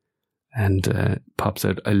amazing. And pops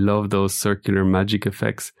out. I love those circular magic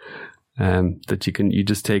effects that you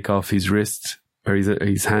just take off his wrist, or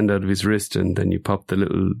his hand out of his wrist, and then you pop the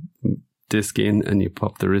little disc in and you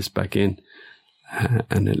pop the wrist back in,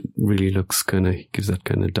 and it really looks gives that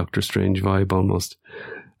kind of Doctor Strange vibe almost.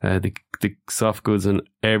 The soft goods and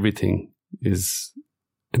everything is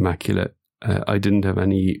immaculate. I didn't have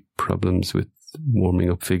any problems with warming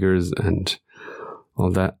up figures and all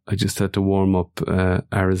that. I just had to warm up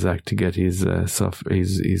Arazak to get his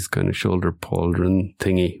his kind of shoulder pauldron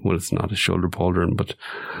thingy. Well, it's not a shoulder pauldron, but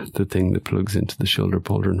the thing that plugs into the shoulder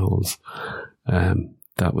pauldron holes.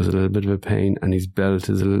 That was a little bit of a pain, and his belt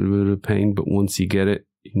is a little bit of a pain, but once you get it,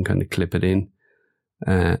 you can kind of clip it in.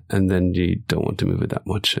 And then you don't want to move it that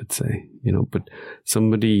much, I'd say, but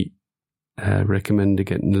somebody recommended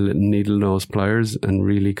getting the little needle nose pliers and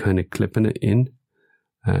really kind of clipping it in.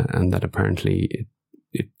 And that apparently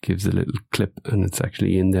it gives a little clip, and it's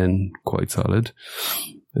actually in then quite solid.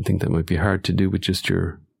 I think that might be hard to do with just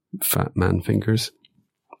your fat man fingers,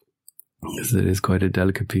 because it is quite a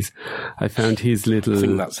delicate piece. I found his little... I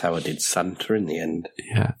think that's how I did Santa in the end.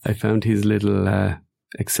 Yeah, I found his little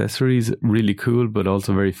accessories really cool, but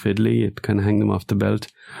also very fiddly. It kind of hang them off the belt.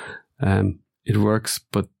 It works,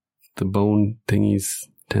 but the bone thingies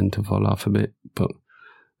tend to fall off a bit, but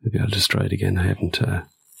maybe I'll just try it again. I haven't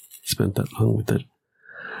spent that long with it.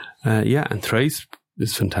 And Thrace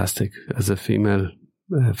is fantastic as a female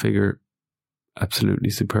figure.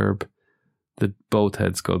 Absolutely superb. Both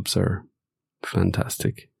head sculpts are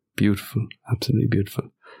fantastic. Beautiful. Absolutely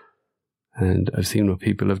beautiful. And I've seen what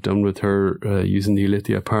people have done with her using the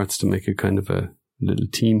Ilithia parts to make a kind of a little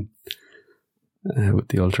team with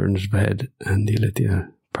the alternative head and the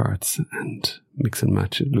Ilithia parts, and mix and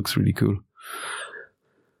match. It looks really cool.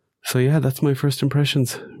 So that's my first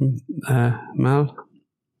impressions. Mal?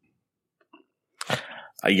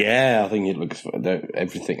 I think it looks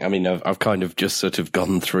everything. I mean, I've kind of just sort of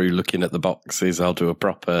gone through looking at the boxes. I'll do a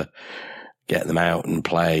proper get them out and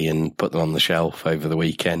play and put them on the shelf over the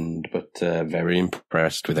weekend, but very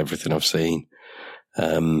impressed with everything I've seen.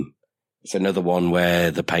 It's another one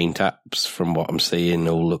where the paint apps, from what I'm seeing,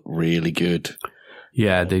 all look really good.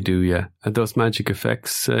 Yeah, they do. Yeah, and those magic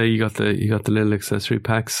effects. You got the little accessory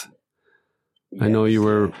packs. Yes, I know you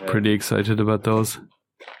were pretty excited about those.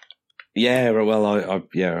 Yeah, well,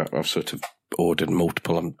 I've sort of ordered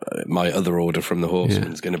multiple. My other order from the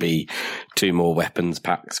Horseman is going to be 2 more weapons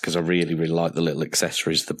packs, because I really, really like the little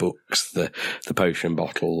accessories, the books, the potion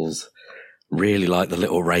bottles. Really like the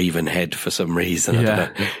little raven head for some reason. I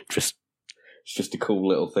don't know, It's just a cool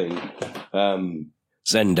little thing.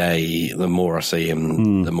 Zenday, the more I see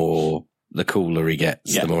him, the cooler he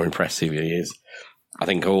gets, the more impressive he is. I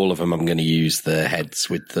think all of them I'm going to use the heads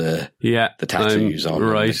with the tattoos on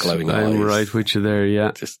and the glowing eyes. I'm right with you there,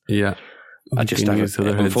 yeah. I just haven't,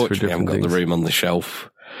 unfortunately, I haven't got the room on the shelf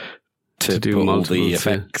to put all the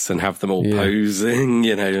effects and have them all posing,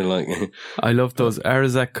 I love those.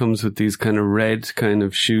 Arazak comes with these kind of red kind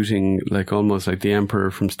of shooting, like almost like the Emperor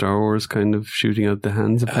from Star Wars kind of shooting out the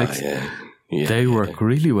hands effects. They work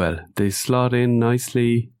really well. They slot in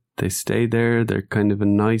nicely. They stay there. They're kind of a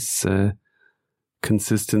nice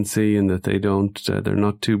consistency in that they're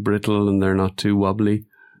not too brittle and they're not too wobbly.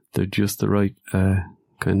 They're just the right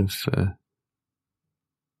kind of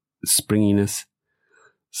springiness.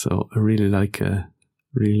 So I really like it.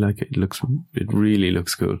 It really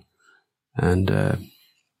looks cool. And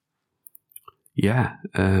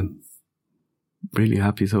really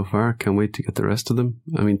happy so far. Can't wait to get the rest of them.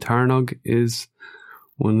 I mean, Tarnog is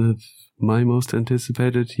one of my most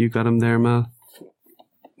anticipated. You got him there, Mal?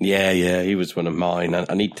 Yeah, he was one of mine.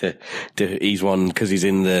 I need to he's one because he's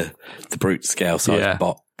in the brute scale size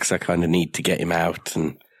box. I kind of need to get him out,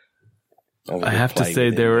 and I have to say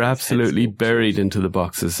they were absolutely buried into the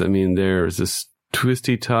boxes. I mean, there's this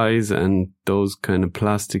twisty ties and those kind of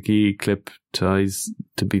plasticky clip ties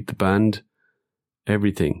to beat the band.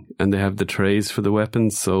 Everything. And they have the trays for the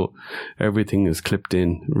weapons, so everything is clipped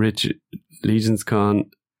in. Rich, Legion's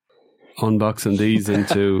Con, unboxing these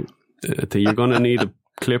into you're going to need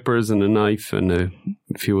clippers and a knife and a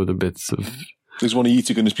few other bits of... There's one of you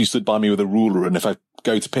two going to be stood by me with a ruler, and if I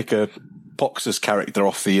go to pick a Poxxus character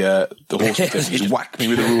off the horse, just whack me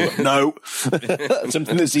with a ruler. No.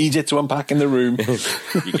 Something that's easier to unpack in the room. You're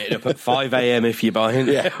getting up at 5 a.m. if you're buying.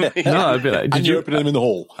 Yeah. No, I'd be like, you're opening them in the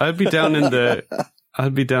hall. I'd be down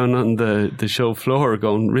on the show floor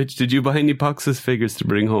going, Rich, did you buy any Poxxus figures to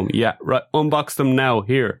bring home? Yeah, right. Unbox them now.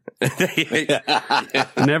 Here.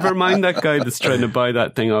 Never mind that guy that's trying to buy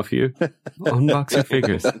that thing off you. Unbox your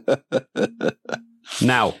figures.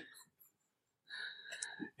 Now.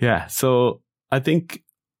 Yeah, so I think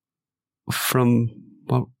from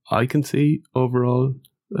what I can see, overall,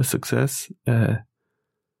 a success.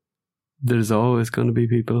 There's always going to be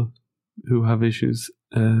people who have issues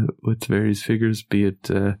with various figures, be it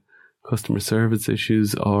customer service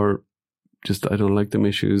issues or just I don't like them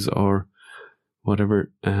issues or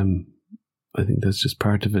whatever. I think that's just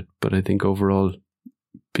part of it. But I think overall,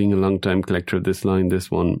 being a long-time collector of this line, this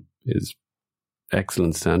one is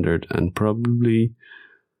excellent standard and probably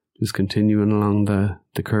just continuing along the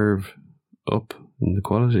curve up in the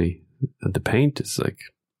quality. The paint is like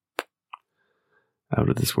out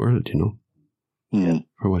of this world,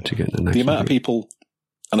 for what you get in the The amount of people,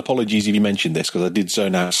 and apologies if you mentioned this because I did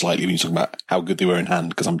zone out slightly when you talking about how good they were in hand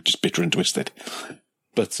because I'm just bitter and twisted.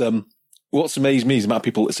 But what's amazed me is the amount of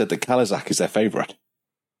people that said that Kalizak is their favourite.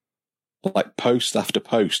 Like post after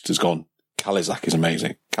post has gone, Kalizak is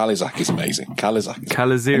amazing. Kalizak is amazing. Kalizak.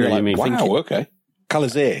 Kalizir, like, you mean? Wow, okay.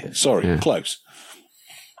 Kalizir, sorry, close.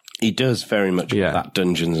 He does very much have that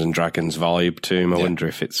Dungeons and Dragons vibe to him. I wonder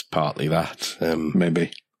if it's partly that.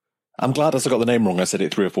 Maybe. I'm glad as I got the name wrong. I said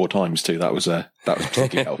it 3 or 4 times too. That was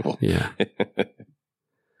particularly helpful. Yeah.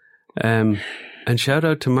 And shout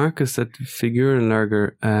out to Marcus at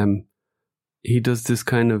Figurenlager. He does this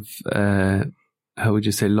kind of how would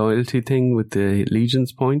you say loyalty thing with the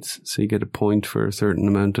Legions points. So you get a point for a certain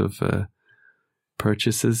amount of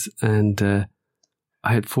purchases, and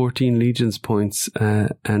I had 14 Legions points,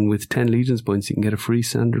 and with 10 Legions points you can get a free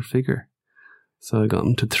standard figure. So I got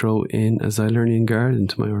him to throw in a Xylernian Guard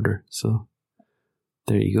into my order. So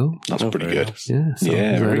there you go. That's pretty good. Nice. Yeah, so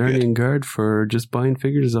Xylernian Guard for just buying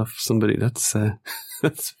figures off somebody. That's a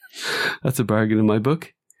bargain in my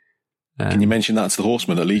book. Can you mention that to the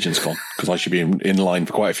Horseman at Legion's Con? Because I should be in line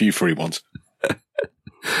for quite a few free ones.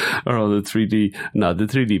 Or the 3D. No, the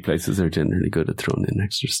 3D places are generally good at throwing in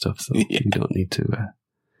extra stuff, so you don't need to.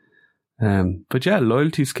 But yeah,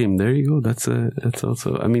 loyalty scheme. There you go. That's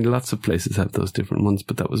also. I mean, lots of places have those different ones,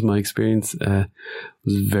 but that was my experience. It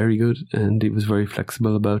was very good, and he was very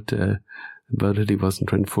flexible about it. He wasn't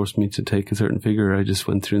trying to force me to take a certain figure. I just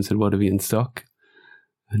went through and said, "What have you in stock?"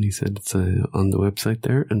 And he said, "It's on the website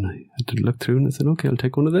there." And I had to look through, and I said, "Okay, I'll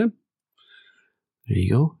take one of them." There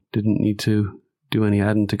you go. Didn't need to do any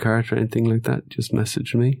adding to cart or anything like that. Just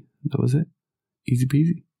messaged me. That was it. Easy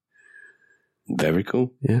peasy. Very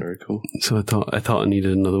cool. Yeah. Very cool. So I thought I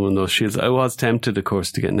needed another one of those shields. I was tempted, of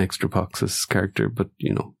course, to get an extra Poxxus character, but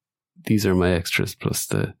these are my extras plus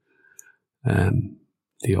the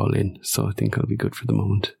all-in. So I think I'll be good for the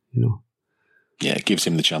moment. Yeah, it gives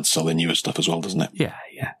him the chance to sell the newer stuff as well, doesn't it? Yeah.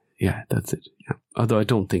 Yeah, that's it. Yeah. Although I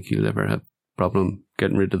don't think you'll ever have a problem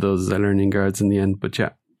getting rid of those learning guards in the end. But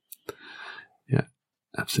yeah,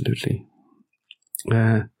 absolutely.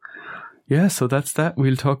 Yeah, so that's that.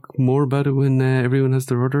 We'll talk more about it when everyone has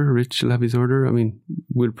their order. Rich will have his order. I mean,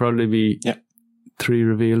 we'll probably be 3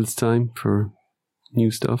 reveals time for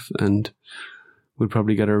new stuff, and we'll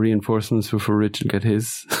probably get our reinforcements before Rich will get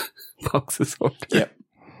his Poxxus order. Yep.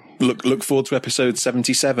 Look forward to episode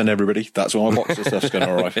 77, everybody. That's when my Poxxus stuff's going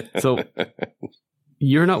to arrive. So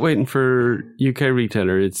you're not waiting for UK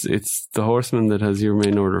retailer. It's the Horseman that has your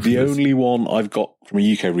main order. The only one I've got from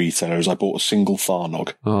a UK retailer is I bought a single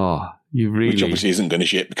Tharnog. Oh, you really... Which obviously isn't going to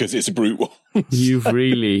ship because it's a brute one. You've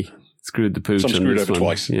really screwed the pooch. So I'm screwed over one.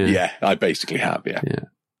 twice. Yeah, I basically have, yeah.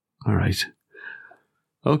 All right.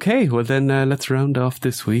 Okay, well then let's round off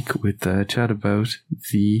this week with a chat about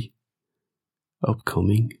the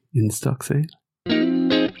upcoming in-stock sale.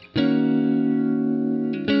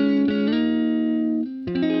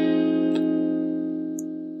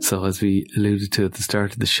 So as we alluded to at the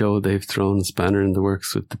start of the show, they've thrown a spanner in the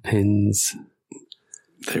works with the pins.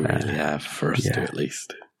 They really have, for us to at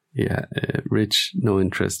least. Yeah, Rich, no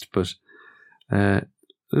interest, but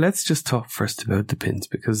let's just talk first about the pins,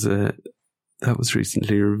 because that was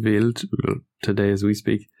recently revealed today as we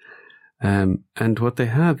speak. And what they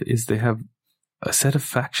have is they have a set of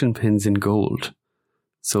faction pins in gold.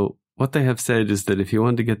 So what they have said is that if you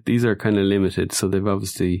want to get, these are kind of limited. So they've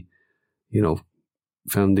obviously,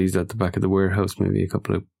 found these at the back of the warehouse, maybe a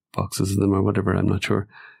couple of boxes of them or whatever, I'm not sure.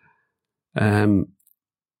 And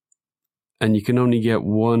you can only get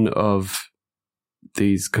one of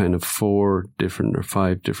these kind of 4 different or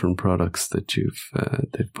 5 different products that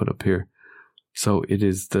they've put up here. So it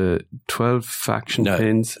is the 12 faction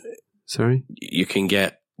pins. Sorry? You can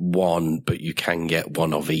get one, but you can get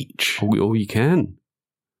one of each. Oh, you can?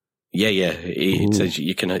 Yeah. It says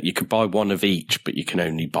you can buy one of each, but you can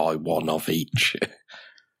only buy one of each.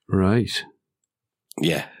 Right.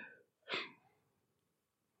 Yeah.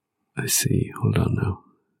 I see. Hold on now.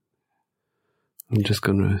 I'm just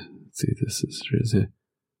going to see this.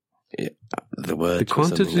 The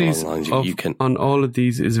quantities on all of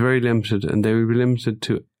these is very limited, and they will be limited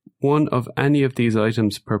to one of any of these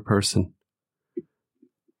items per person.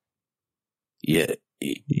 Yeah.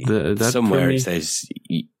 Somewhere it says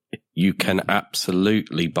you can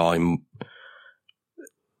absolutely buy...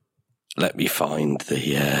 Let me find the...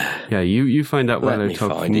 Yeah, you find out while I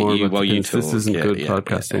talk more about the pins. This isn't good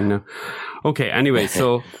podcasting now. Okay, anyway,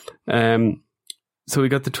 so... So we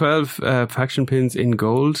got the 12 faction pins in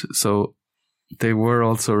gold. So they were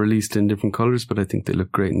also released in different colors, but I think they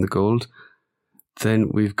look great in the gold. Then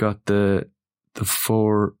we've got the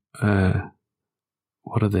 4,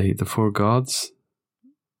 what are they? The 4 gods?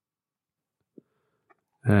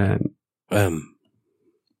 No,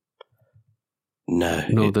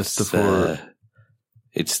 that's the 4.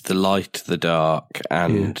 It's the light, the dark,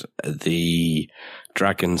 and the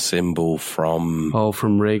dragon symbol from... Oh,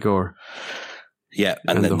 from Rhaegor. Yeah,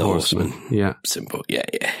 and then the horseman symbol. Yeah.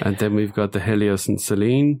 And then we've got the Helios and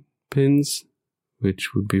Selene pins,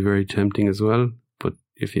 which would be very tempting as well. But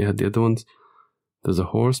if you had the other ones, there's a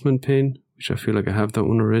horseman pin, which I feel like I have that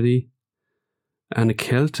one already, and a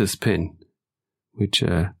Celtus pin, which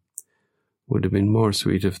would have been more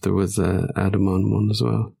sweet if there was a Adamon one as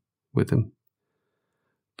well with him.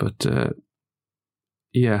 But I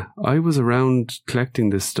was around collecting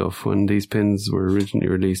this stuff when these pins were originally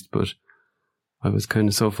released, but I was kind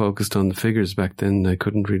of so focused on the figures back then, I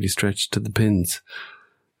couldn't really stretch to the pins.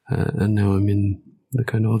 And now I'm in the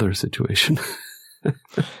kind of other situation.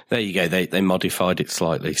 There you go. They modified it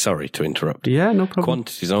slightly. Sorry to interrupt. Yeah, no problem.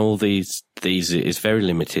 Quantities on all these is very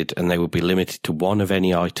limited, and they will be limited to one of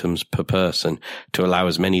any items per person to allow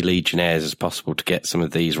as many Legionnaires as possible to get some of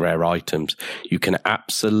these rare items. You can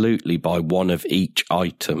absolutely buy one of each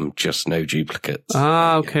item, just no duplicates.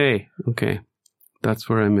 Okay. That's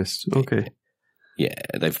where I missed. Okay. Yeah,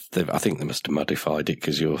 they've I think they must have modified it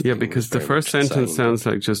because because the first sentence sounds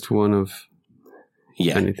like just one of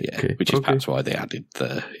anything. Yeah, okay. Which is perhaps why they added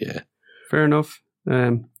the Fair enough.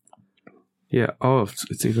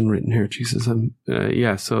 It's even written here. Jesus, it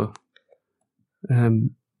is.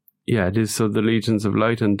 So the Legions of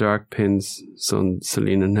Light and Dark pins, so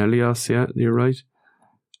Selene and Helios. Yeah, you're right.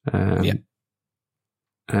 And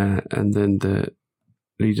then the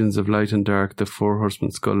Legions of Light and Dark, the 4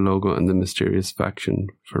 Horsemen Skull logo, and the Mysterious Faction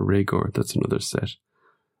for Rhaegor. That's another set.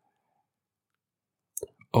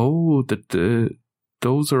 Oh,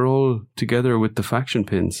 those are all together with the faction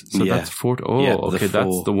pins. So that's 4.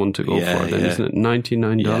 That's the one to go for then, isn't it?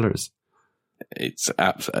 $99.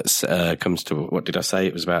 comes to, what did I say?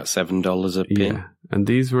 It was about $7 a pin. Yeah, and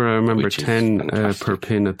these were, I remember, 10 per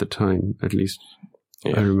pin at the time, at least.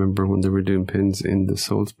 Yeah. I remember when they were doing pins in the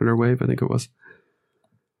Soul Splitter wave, I think it was.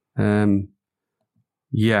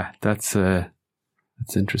 Yeah, that's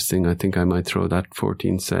interesting. I think I might throw that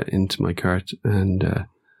 14 set into my cart and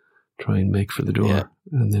try and make for the door,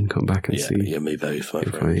 and then come back and see me both,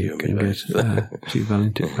 if I can get two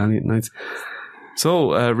Valiant Knights.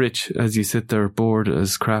 So, Rich, as you sit there bored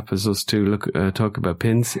as crap as us two talk about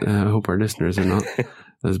pins, I hope our listeners are not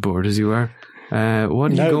as bored as you are.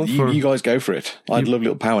 What are you going for? You guys go for it. I'd love a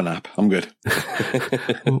little power nap. I'm good.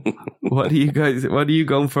 What are you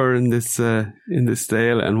going for in this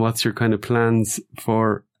sale, and what's your kind of plans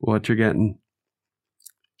for what you're getting?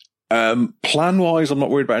 Plan wise, I'm not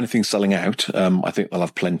worried about anything selling out. I think they'll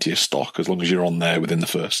have plenty of stock as long as you're on there within the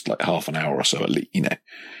first half an hour or so. At least,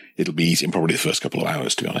 it'll be easy, and probably the first couple of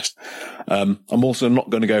hours, to be honest. I'm also not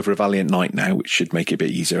going to go for a Valiant Knight now, which should make it a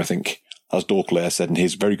bit easier. I think, as Dorklair said in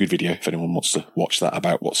his very good video, if anyone wants to watch that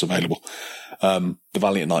about what's available, the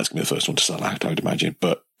Valiant Knight's going to be the first one to sell out, I would imagine.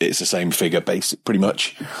 But it's the same figure, basic, pretty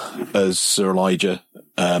much, as Sir Elijah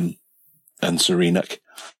and Sir Enoch.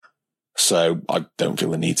 So I don't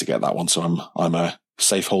feel the need to get that one. So I'm a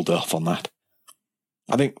safe holder off on that.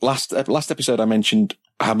 I think last episode I mentioned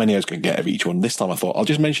how many I was going to get of each one. This time I thought I'll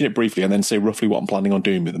just mention it briefly and then say roughly what I'm planning on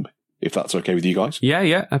doing with them, if that's okay with you guys.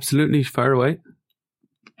 Yeah, absolutely. Fire away.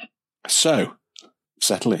 So,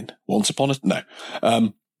 settle in.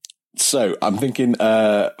 So I'm thinking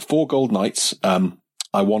 4 Gold Knights.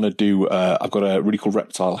 I want to do. I've got a really cool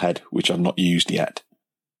reptile head which I've not used yet.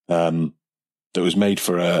 That was made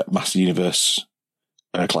for a Master Universe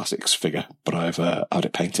Classics figure, but I've had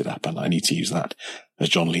it painted up, and I need to use that as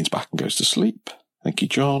John leans back and goes to sleep. Thank you,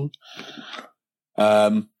 John.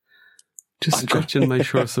 Just scratching my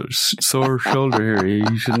sore shoulder here.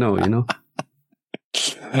 You should know.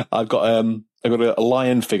 I've got a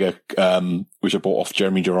lion figure, which I bought off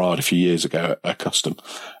Jeremy Gerard a few years ago, a custom,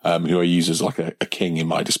 who I use as like a king in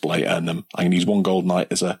my display, and I can use 1 Gold Knight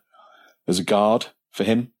as a guard for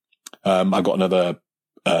him. I've got another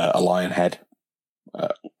a lion head.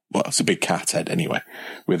 Well, it's a big cat head anyway,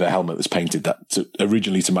 with a helmet that's painted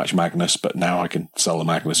originally to match Magnus, but now I can sell the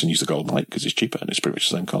Magnus and use the Gold Knight because it's cheaper and it's pretty much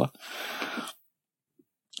the same colour.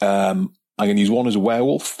 I'm going to use one as a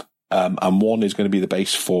werewolf, and one is going to be the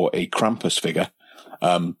base for a Krampus figure.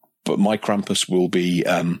 But my Krampus will be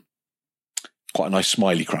quite a nice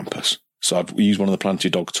smiley Krampus. So I've used one of the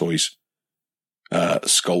Planted Dog Toys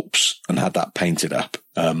sculpts and had that painted up.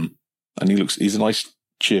 And he's a nice,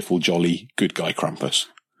 cheerful, jolly, good guy Krampus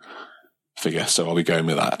figure. So I'll be going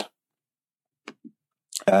with that.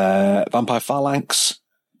 Vampire Phalanx.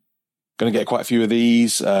 Going to get quite a few of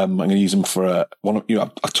these. I'm going to use them for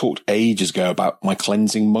I talked ages ago about my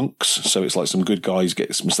cleansing monks. So it's like some good guys get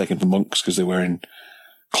mistaken for monks because they're wearing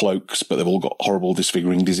cloaks, but they've all got horrible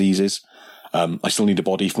disfiguring diseases. I still need a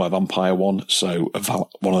body for my vampire one, so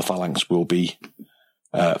one of the Phalanx will be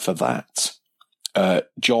for that.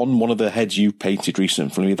 John, one of the heads you painted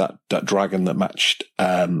recently for me, that dragon that matched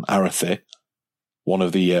Arathir, one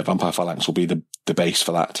of the Vampire Phalanx will be the base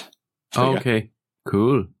for that figure. Oh, okay,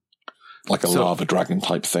 cool. Like a lava dragon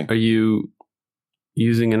type thing. Are you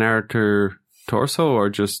using an Arathir torso,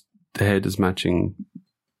 or just the head is matching?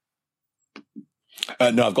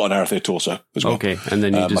 No, I've got an Arathir torso as well. Okay, and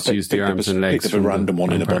then you just use the arms and legs. Picked up a random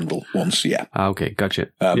one in a bundle once, yeah. Okay, gotcha.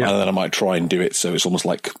 And then I might try and do it so it's almost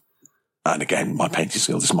like, and again, my painting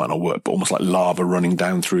skills, this might not work, but almost like lava running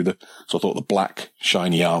down through so I thought the black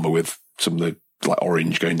shiny armour with some of the like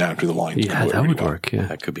orange going down through the lines. Yeah, that would work, yeah.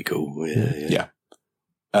 That could be cool, yeah.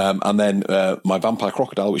 And then my Vampire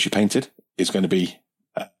Crocodile, which you painted, is going to be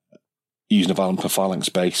using a Vampire Phalanx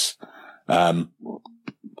base.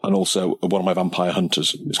 And also one of my Vampire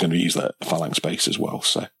Hunters is going to use that Phalanx base as well.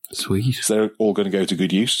 So sweet. So they're all going to go to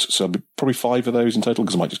good use. So I'll be probably 5 of those in total,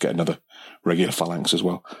 because I might just get another regular Phalanx as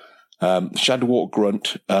well. Shadowwalk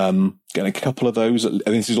Grunt, getting a couple of those. And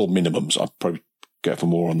this is all minimums. I'll probably go for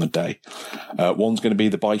more on the day. One's going to be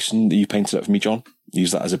the Bison that you painted up for me, John.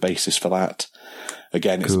 Use that as a basis for that.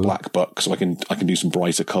 Again, it's black buck, so I can do some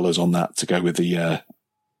brighter colours on that to go with the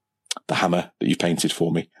hammer that you painted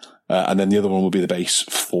for me. And then the other one will be the base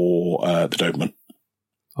for the Doberman.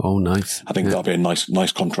 Oh, nice. I think that'll be a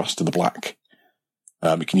nice contrast to the black.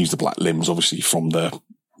 You can use the black limbs, obviously, from the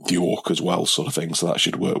orc as well, sort of thing, so that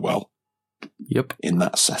should work well. Yep. In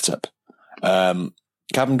that setup.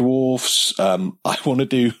 Cabin Dwarfs, I want to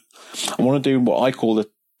do what I call the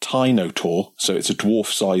Tinotaur, so it's a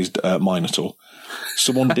dwarf-sized Minotaur.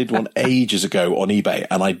 Someone did one ages ago on eBay,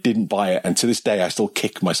 and I didn't buy it. And to this day, I still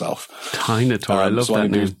kick myself. Tinotaur, I love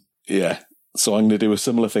that name. So I'm going to do a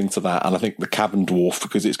similar thing to that. And I think the Cavern Dwarf,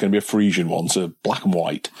 because it's going to be a Frisian one, so black and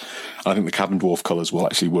white. And I think the Cavern Dwarf colours will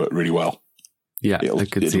actually work really well. Yeah, I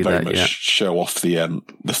could see very that, much show off the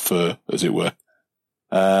fur, as it were.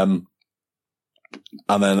 And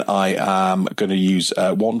then I am going to use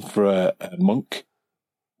one for a monk.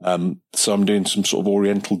 So I'm doing some sort of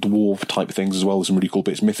Oriental dwarf type of things as well. There's some really cool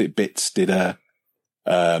bits. Mythic Bits did I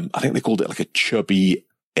think they called it like a chubby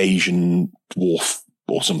Asian dwarf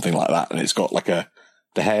or something like that. And it's got like the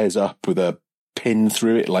hair's up with a pin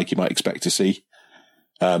through it, like you might expect to see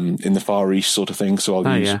in the Far East sort of thing. So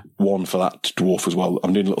I'll use one for that dwarf as well.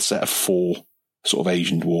 I'm doing a little set of 4 sort of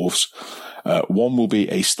Asian dwarves. One will be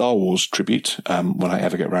a Star Wars tribute when I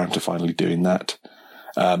ever get around to finally doing that.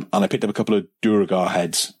 And I picked up a couple of Duragar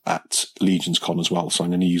heads at Legion's Con as well. So I'm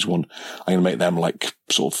going to use one. I'm going to make them like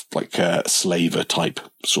sort of like slaver type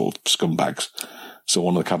sort of scumbags. So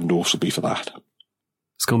one of the Cavern Dwarfs will be for that.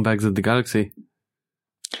 Scumbags of the Galaxy?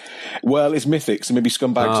 Well, it's mythic, so maybe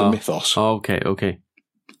scumbags of Mythos. Oh, okay.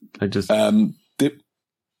 I just... the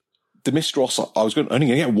Mistros, I was only going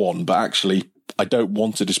to get one, but actually I don't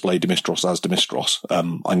want to display Demistros as Demistros.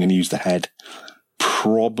 I'm going to use the head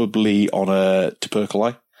probably on a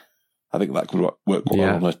tuberculi. I think that could work quite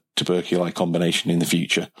well on a tuberculi combination in the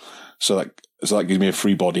future. So that gives me a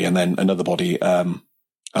free body and then another body. And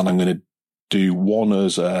I'm going to do one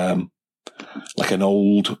as like an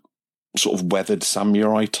old sort of weathered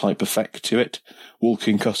samurai type effect to it.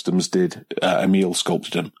 Woolkin Customs did Emil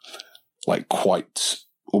sculpted him like quite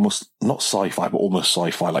almost not sci-fi, but almost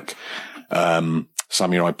sci-fi, like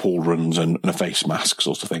samurai pauldrons and a face mask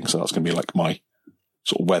sort of thing. So that's going to be like my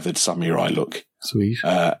sort of weathered samurai look. Sweet.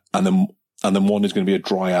 And then one is going to be a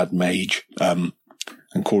dryad mage. And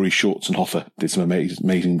Corey Schwarzenhofer did some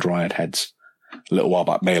amazing dryad heads a little while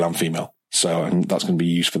back, male and female. So that's going to be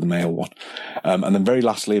used for the male one. And then very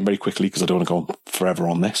lastly and very quickly, because I don't want to go on forever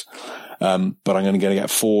on this, but I'm going to get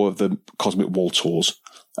 4 of the Cosmic Waltors.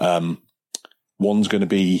 One's going to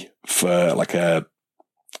be for like a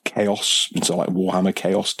chaos, so like Warhammer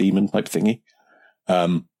Chaos Demon type thingy.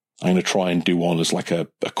 I'm going to try and do one as like a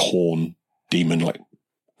corn demon, like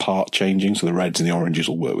part changing, so the reds and the oranges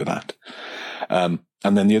will work with that. And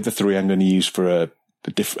then the other 3 I'm going to use for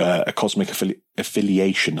a cosmic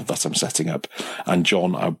affiliation that I'm setting up. And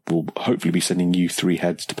John, I will hopefully be sending you 3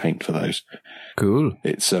 heads to paint for those. Cool.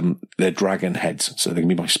 It's they're dragon heads, so they're going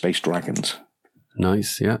to be my space dragons.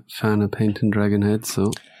 Nice, yeah. Fan of painting dragon heads,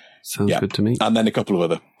 so sounds good to me. And then a couple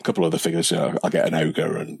of other figures. I'll get an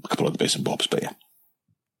ogre and a couple of other bits and bobs, but yeah.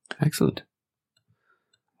 Excellent.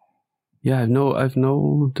 Yeah, I've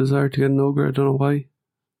no desire to get an ogre. I don't know why.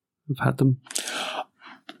 I've had them.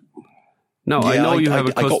 No, I know you have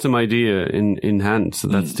a custom idea in hand, so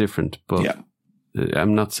that's different. But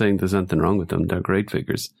I'm not saying there's anything wrong with them. They're great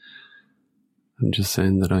figures. I'm just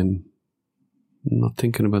saying that I'm not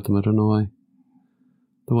thinking about them. I don't know why.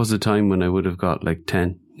 There was a time when I would have got like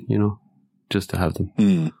 10, just to have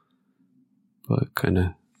them. But kind of,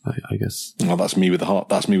 I guess. Well, that's me with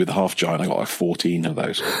the half giant. I got like 14 of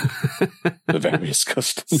those. The various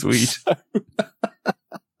customs. Sweet.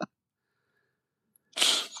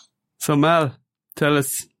 So Mal, tell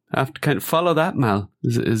us, have to kind of follow that, Mal,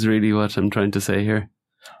 is really what I'm trying to say here.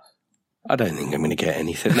 I don't think I'm going to get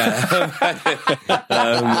anything. No.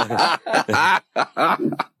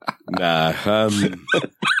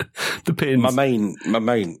 The pins. My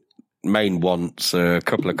main wants are a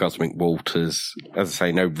couple of Cosmic Walters. As I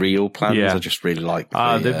say, no real plans. I just really like.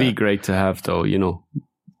 They'd be great to have, though.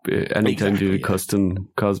 Anytime you do a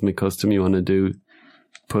Cosmic Custom you want to do,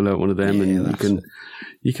 pull out one of them, and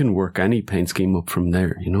you can work any paint scheme up from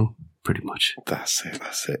there. Pretty much. That's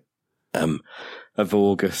it. Of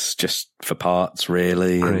August, just for parts,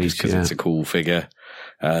 really, great, just because it's a cool figure.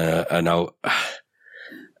 And I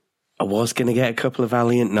was going to get a couple of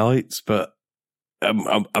Valiant Knights, but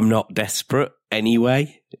I'm not desperate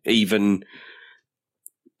anyway. Even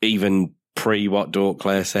pre what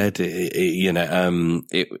Dorclair said, I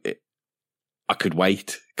could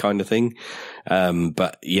wait, kind of thing.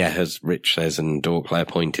 But yeah, as Rich says and Dorclair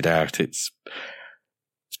pointed out, it's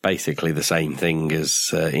basically the same thing as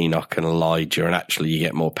Enoch and Elijah, and actually you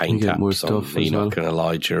get more paint apps on Enoch and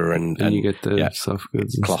Elijah, and you get the soft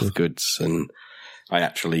goods, and cloth goods, and I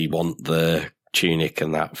actually want the tunic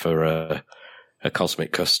and that for a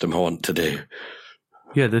Cosmic Custom I want to do.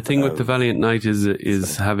 Yeah, the thing with the Valiant Knight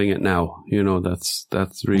is having it now. That's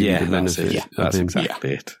really the benefit. That's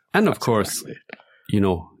exactly it. And of course,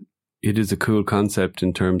 it is a cool concept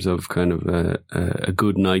in terms of kind of a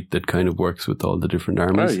good knight that kind of works with all the different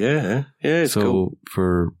armies. Oh yeah, it's so cool.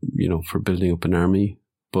 for building up an army,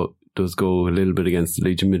 but does go a little bit against the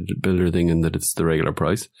Legion builder thing in that it's the regular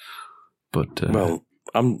price. But I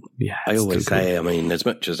always say, I mean, as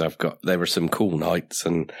much as there were some cool knights,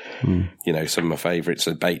 and some of my favourites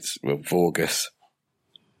are Vorgus,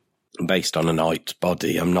 based on a knight's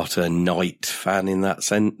body. I'm not a knight fan in that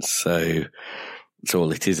sense, so it's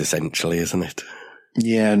all it is essentially, isn't it?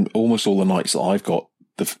 Yeah, and almost all the knights that I've got,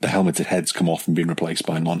 the helmeted heads come off and been replaced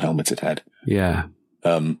by a non-helmeted head. Yeah.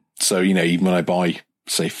 So even when I buy,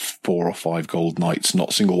 say, 4 or 5 gold knights, not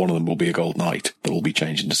a single one of them will be a gold knight. They'll all be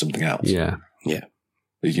changed into something else. Yeah. Yeah.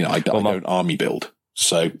 I don't army build.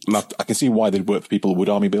 So I can see why they'd work for people who would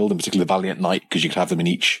army build, and particularly the Valiant Knight, because you could have them in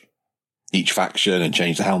each faction and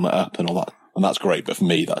change the helmet up and all that. And that's great. But for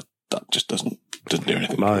me, that just doesn't do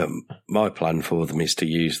anything. My plan for them is to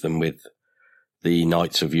use them with the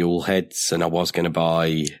Knights of Yule heads, and I was going to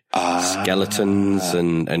buy skeletons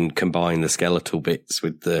and combine the skeletal bits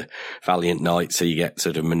with the Valiant Knight, so you get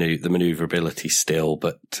sort of the maneuverability still,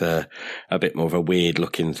 but a bit more of a weird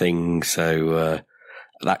looking thing. So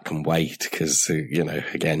that can wait, because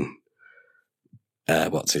again,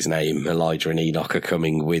 what's his name? Elijah and Enoch are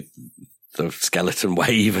coming with the skeleton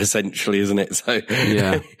wave, essentially, isn't it? So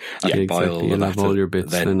yeah, I buy all you'll have all your bits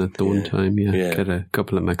then at the one time. Yeah, get a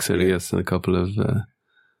couple of Maxilius and a couple of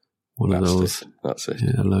one of those. That's it.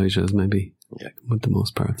 Yeah, Elijah's maybe. Yeah, with the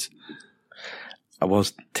most parts. I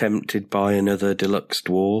was tempted by another deluxe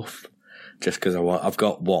dwarf, just because I've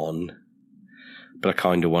got one, but I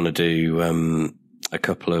kind of want to do a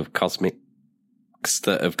couple of cosmics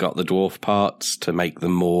that have got the dwarf parts to make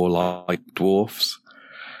them more like dwarfs.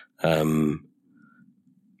 I'm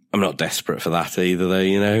not desperate for that either, though.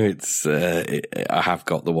 It's I have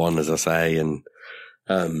got the one, as I say, and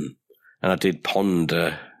I did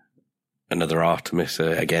ponder another Artemis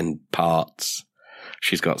again parts.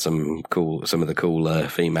 She's got some of the cooler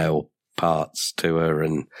female parts to her,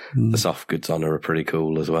 and the soft goods on her are pretty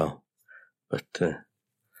cool as well. But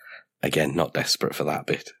again, not desperate for that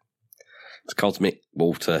bit. It's cosmic,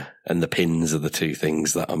 water, and the pins are the two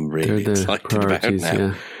things that I'm really excited about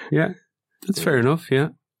now. Yeah, that's fair enough. Yeah,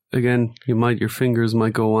 again, your fingers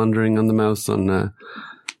might go wandering on the mouse on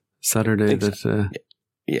Saturday.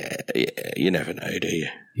 Yeah, you never know, do you?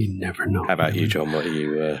 You never know. How about you, John? What are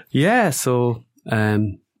you? Yeah, so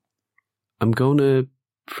I'm going to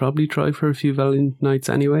probably try for a few Valiant Knights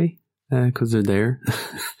anyway, because they're there,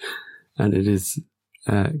 and it is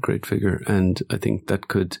a great figure, and I think that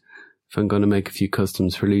could. If I'm going to make a few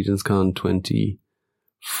customs for Legions Con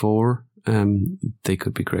 24, they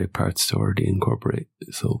could be great parts to already incorporate.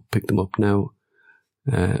 So pick them up now,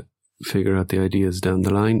 figure out the ideas down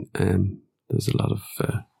the line. There's a lot of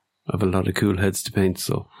cool heads to paint,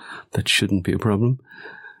 so that shouldn't be a problem.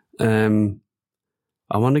 I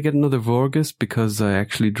want to get another Vorgus because I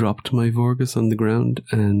actually dropped my Vorgus on the ground,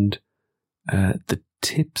 and the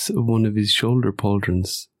tips of one of his shoulder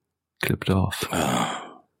pauldrons clipped off.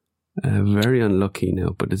 Very unlucky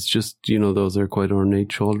now, but it's just, those are quite ornate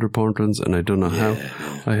shoulder pauldrons, and I don't know how.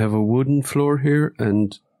 I have a wooden floor here,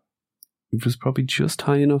 and it was probably just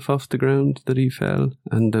high enough off the ground that he fell,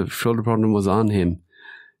 and the shoulder pauldron was on him.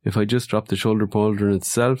 If I just dropped the shoulder pauldron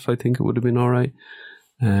itself, I think it would have been alright.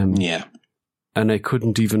 Yeah. And I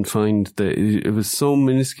couldn't even find it was so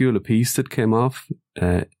minuscule a piece that came off,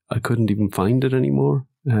 I couldn't even find it anymore.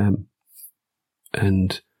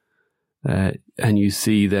 And you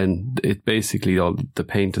see then it basically all the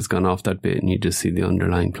paint has gone off that bit, and you just see the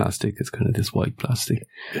underlying plastic. It's kind of this white plastic.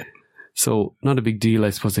 Yeah. So not a big deal. I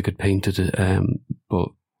suppose I could paint it. But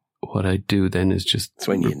what I do then is just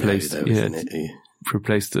replace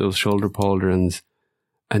those shoulder pauldrons,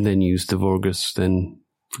 and then use the Vorgus then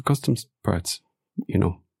for customs parts.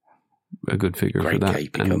 A good figure great for that.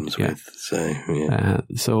 Cape he comes with.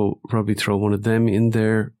 So probably throw one of them in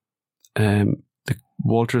there. The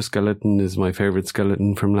Walter skeleton is my favourite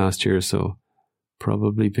skeleton from last year, so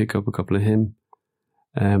probably pick up a couple of him.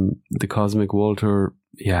 The Cosmic Walter,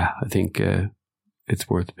 I think it's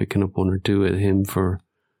worth picking up one or two of him for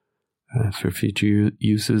future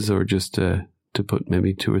uses, or just to put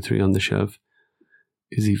maybe 2 or 3 on the shelf.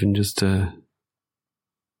 Is even just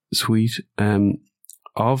sweet.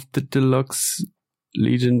 Of the deluxe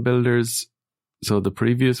Legion builders, so the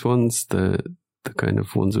previous ones, the kind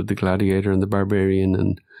of ones with the Gladiator and the Barbarian,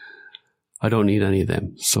 and I don't need any of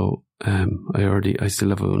them. So I still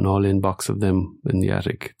have an all-in box of them in the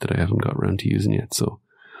attic that I haven't got around to using yet. So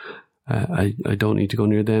I don't need to go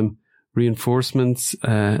near them. Reinforcements,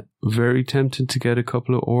 very tempted to get a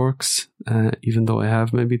couple of orcs, even though I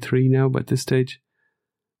have maybe 3 now by this stage.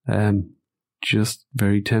 Just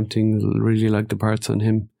very tempting. Really like the parts on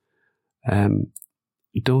him.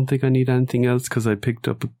 Don't think I need anything else because I picked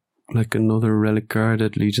up like another relic guard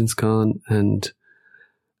at Legion's Con and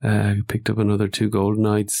picked up another 2 gold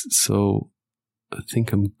knights. So I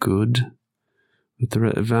think I'm good with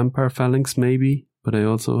the vampire phalanx maybe, but I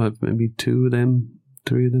also have maybe 2 of them.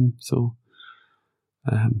 3 of them, so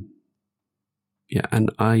yeah, and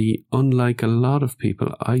I, unlike a lot of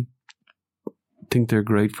people, I think they're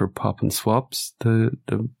great for pop and swaps, the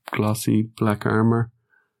glossy black armor.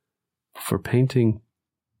 For painting,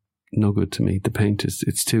 no good to me. The paint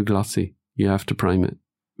it's too glossy. You have to prime it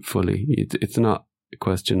fully. It's not a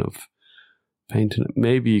question of painting it.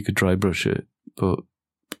 Maybe you could dry brush it, but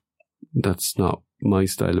that's not my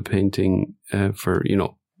style of painting for,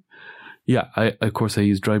 yeah, of course I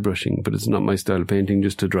use dry brushing, but it's not my style of painting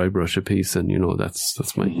just to dry brush a piece and,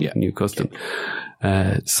 that's my new custom.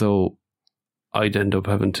 So I'd end up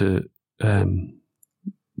having to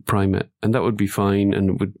prime it, and that would be fine,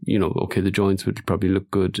 and it would, okay, the joints would probably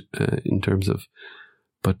look good in terms of,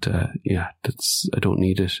 but yeah, I don't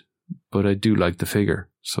need it. But I do like the figure,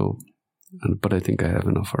 so, but I think I have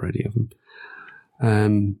enough already of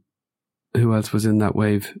him. Who else was in that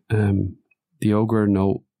wave? The ogre,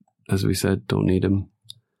 no. As we said, don't need him.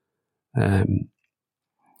 And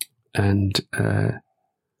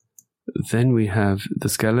then we have the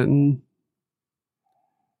skeleton.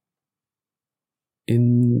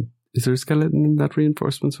 Is there a skeleton in that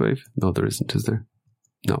reinforcements wave? No, there isn't, is there?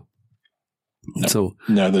 No. So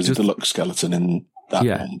there's a deluxe skeleton in that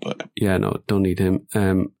one, but yeah, no, don't need him.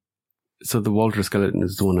 So the Walter skeleton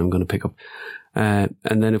is the one I'm going to pick up. And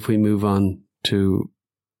then if we move on to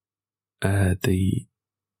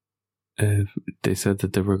they said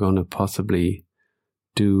that they were going to possibly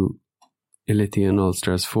do Ilithian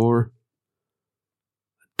All-Stars 4.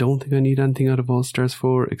 Don't think I need anything out of All-Stars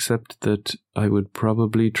 4, except that I would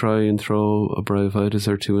probably try and throw a Bryovitis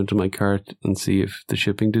or 2 into my cart and see if the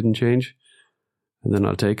shipping didn't change. And then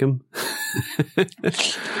I'll take him.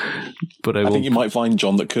 But I think you might find,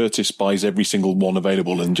 John, that Curtis buys every single one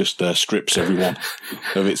available and just strips every one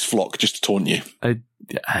of its flock just to taunt you. I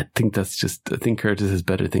think I think Curtis has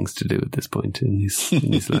better things to do at this point in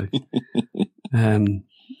his life.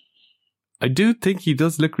 I do think he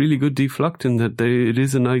does look really good deflocked in that it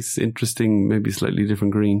is a nice, interesting, maybe slightly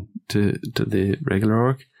different green to the regular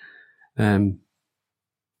orc.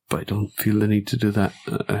 But I don't feel the need to do that.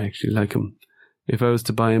 I actually like him. If I was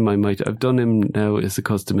to buy him, I might. I've done him now as a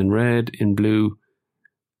custom in red, in blue.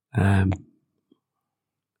 And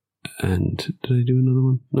did I do another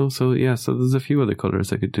one? No, so there's a few other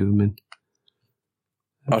colours I could do him in.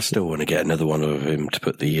 I still want to get another one of him to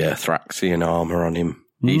put the Thraxian armour on him.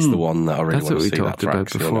 He's the one that I really want to see. That's what we talked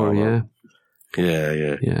about before, armor.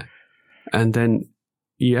 Yeah. And then,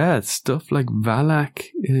 stuff like Valak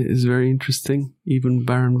is very interesting. Even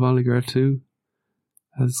Baron Voligar too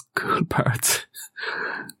has cool parts.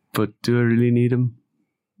 But do I really need him?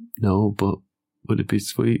 No, but would it be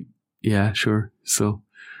sweet? Yeah, sure. So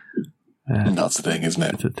that's the thing, isn't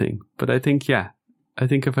it? That's the thing. But I think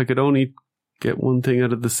if I could only get one thing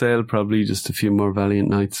out of the sale, probably just a few more Valiant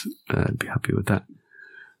Knights, I'd be happy with that.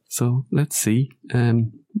 So let's see.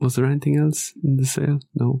 Was there anything else in the sale?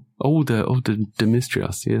 No. The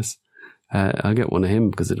Demistrios, yes. I'll get one of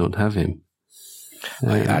him because I don't have him.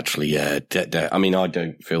 I mean, I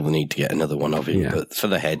don't feel the need to get another one of him, but for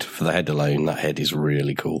the head alone, that head is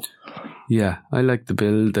really cool. Yeah, I like the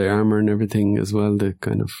build, the armor and everything as well, the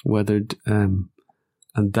kind of weathered, and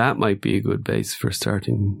that might be a good base for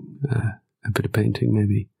starting a bit of painting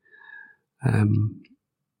maybe.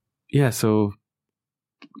 So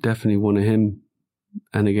definitely one of him.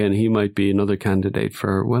 And again, he might be another candidate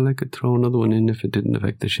for, I could throw another one in if it didn't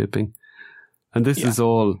affect the shipping. And this is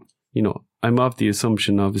all, I'm of the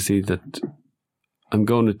assumption, obviously, that I'm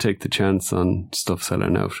going to take the chance on stuff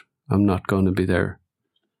selling out. I'm not going to be there.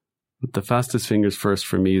 But the fastest fingers first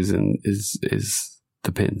for me is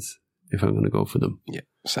the pins, if I'm going to go for them. Yeah,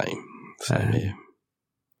 same here.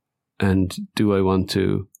 And do I want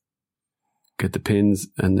to get the pins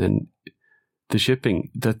and then the shipping?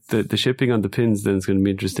 The shipping on the pins then is going to be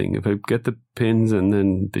interesting. If I get the pins and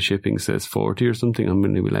then the shipping says 40 or something, I'm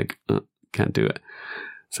going to be like, can't do it.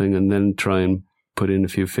 So I'm going to then try and put in a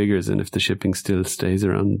few figures, and if the shipping still stays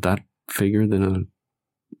around that figure, then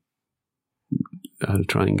I'll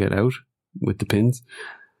try and get out with the pins.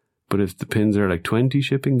 But if the pins are like 20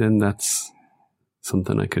 shipping, then that's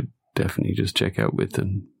something I could definitely just check out with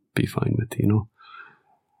and be fine with,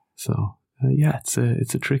 So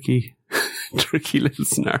it's a tricky tricky little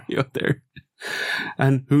scenario there.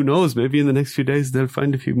 And who knows, maybe in the next few days they'll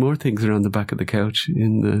find a few more things around the back of the couch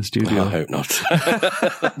in the studio. I hope not.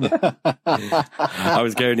 I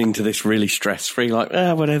was going into this really stress-free, like,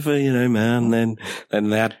 whatever, man. Then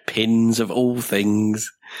they had pins of all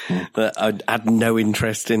things that I had no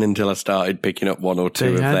interest in until I started picking up one or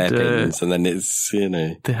two of their pins. And then it's,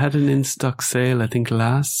 They had an in-stock sale, I think,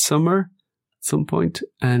 last summer at some point,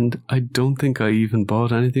 and I don't think I even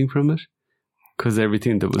bought anything from it because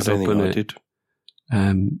everything that was up on it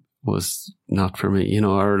was not for me,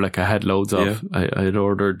 or like I had loads of. I had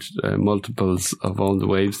ordered multiples of all the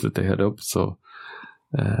waves that they had up, so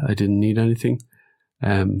I didn't need anything.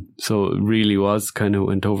 So it really was kind of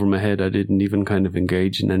went over my head. I didn't even kind of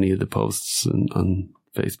engage in any of the posts on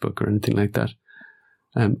Facebook or anything like that.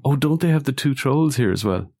 Don't they have the 2 trolls here as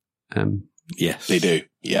well? Yes, they do.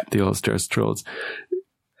 Yeah, the All-Stars trolls.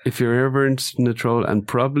 If you're ever interested in a troll, and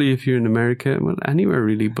probably if you're in America, well, anywhere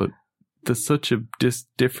really, but there's such a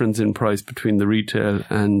difference in price between the retail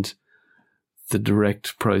and the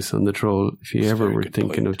direct price on the troll. If you ever were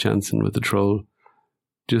thinking of chancing with the troll,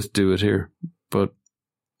 just do it here. But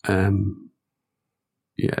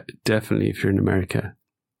definitely if you're in America,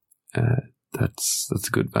 that's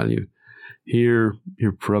a good value. Here,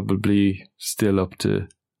 you're probably still up to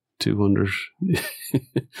 200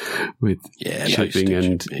 with shipping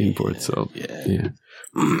and import. So yeah.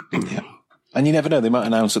 And you never know, they might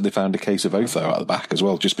announce that they found a case of Otho out the back as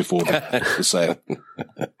well, just before the sale.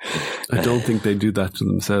 I don't think they do that to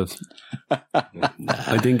themselves.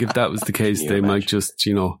 I think if that was the case, they might just,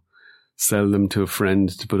 sell them to a friend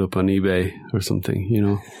to put up on eBay or something,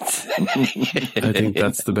 I think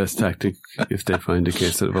that's the best tactic if they find a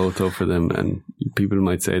case of Otho for them. And people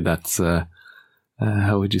might say that's,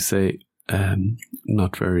 how would you say,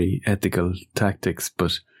 not very ethical tactics,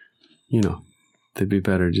 but, they'd be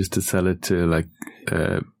better just to sell it to like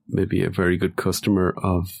maybe a very good customer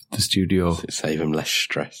of the studio. Save them less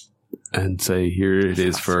stress. And say, here it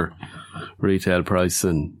is for retail price.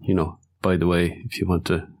 And, by the way, if you want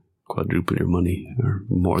to quadruple your money or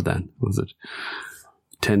more than, was it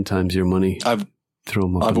 10 times your money? I've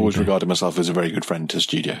always regarded myself as a very good friend to the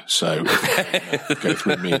studio. So go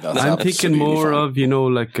through me. That's I'm thinking more fine.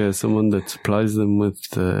 Of, like someone that supplies them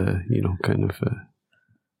with, kind of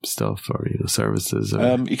stuff or services.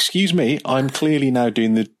 Or excuse me, I'm clearly now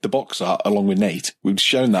doing the box art along with Nate. We've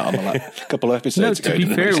shown that on a couple of episodes ago. To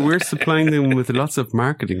be fair, we're supplying them with lots of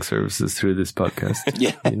marketing services through this podcast.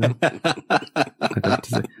 Yeah, I'd have to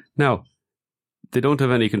say. Now, they don't have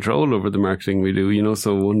any control over the marketing we do,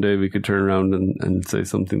 so one day we could turn around and say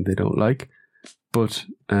something they don't like. But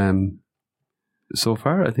so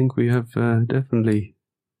far, I think we have definitely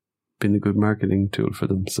been a good marketing tool for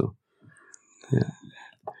them. So, yeah.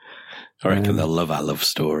 I reckon they'll love our love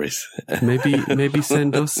stories. maybe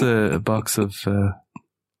send us a box of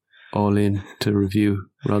All In to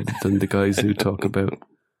review rather than the guys who talk about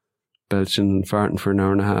belching and farting for an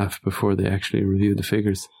hour and a half before they actually review the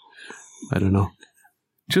figures. I don't know.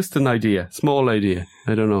 Just an idea, small idea.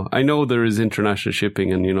 I don't know. I know there is international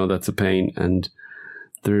shipping and, that's a pain and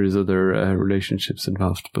there is other relationships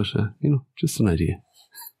involved, but, just an idea.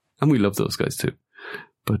 And we love those guys too.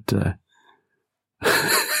 But,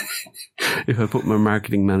 if I put my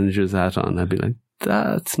marketing manager's hat on, I'd be like,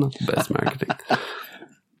 that's not the best marketing.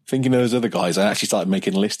 Thinking of those other guys, I actually started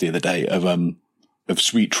making a list the other day of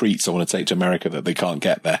sweet treats I want to take to America that they can't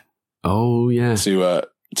get there. Oh, yeah.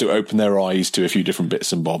 To open their eyes to a few different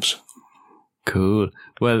bits and bobs. Cool.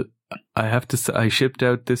 Well, I have to say, I shipped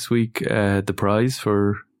out this week the prize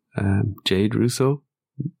for Jade Russo,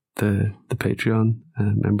 the Patreon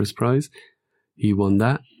members prize. He won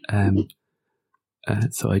that.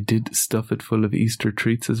 So I did stuff it full of Easter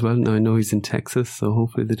treats as well. Now I know he's in Texas, so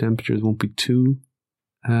hopefully the temperatures won't be too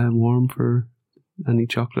warm for any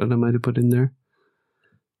chocolate I might have put in there.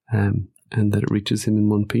 And that it reaches him in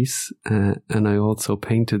one piece. And I also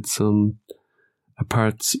painted some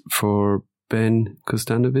parts for Ben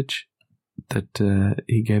Kostanovich that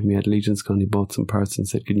he gave me at LegionsCon. He bought some parts and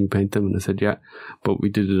said, can you paint them? And I said, yeah. But we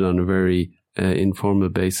did it on a very informal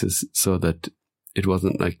basis so that it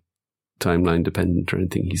wasn't like timeline dependent or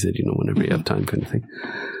anything. He said, whenever you have time kind of thing.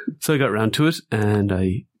 So I got around to it and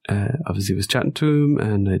I obviously was chatting to him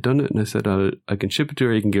and I'd done it and I said, I can ship it to you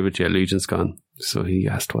or you can give it to you at LegionsCon. So he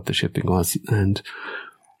asked what the shipping was and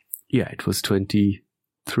yeah, it was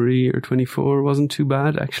 23 or 24. It wasn't too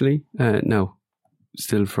bad actually. No,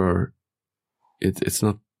 still for, it's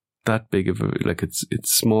not that big of a, like it's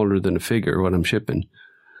smaller than a figure what I'm shipping,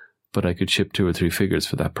 but I could ship 2 or 3 figures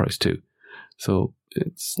for that price too. So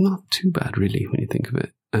it's not too bad really when you think of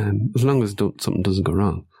it. As long as something doesn't go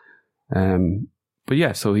wrong. But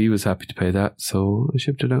yeah, so he was happy to pay that. So I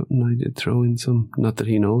shipped it out, and I did throw in some, not that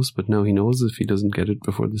he knows, but now he knows if he doesn't get it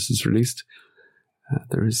before this is released.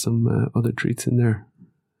 There is some other treats in there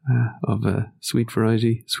of a sweet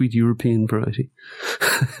European variety.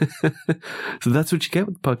 So that's what you get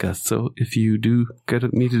with the podcast. So if you do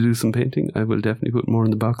get me to do some painting, I will definitely put more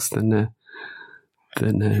in the box than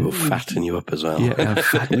he will fatten you up as well. Yeah, I'll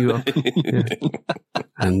fatten you up. Yeah.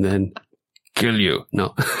 And then kill you.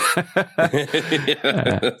 No.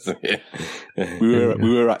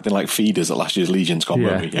 We were acting like feeders at last year's Legion's Con,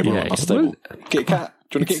 weren't we? Everyone at the table. Kit Kat.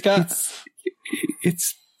 Do you want a Kit Kat?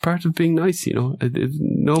 It's part of being nice, you know.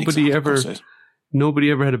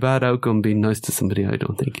 Nobody ever had a bad outcome being nice to somebody, I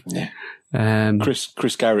don't think. Yeah.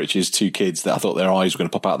 Chris Garrich's two kids that I thought their eyes were going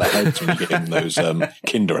to pop out their heads when you gave them those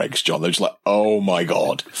Kinder eggs, John. They're just like, oh my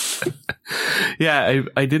God. Yeah,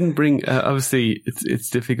 I didn't bring, obviously it's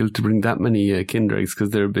difficult to bring that many Kinder eggs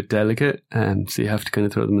because they're a bit delicate, so you have to kind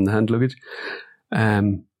of throw them in the hand luggage.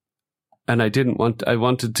 And I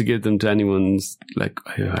wanted to give them to anyone's, like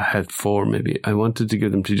I had 4 maybe. I wanted to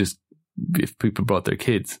give them to just, if people brought their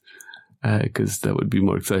kids, because that would be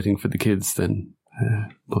more exciting for the kids than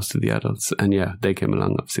most of the adults. And yeah, they came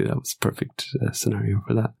along. Obviously, that was a perfect scenario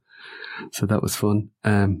for that. So that was fun.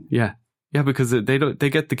 Yeah, because they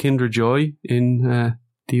get the Kinder Joy in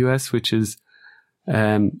the US, which is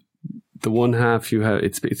the one half you have,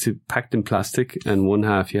 it's packed in plastic, and one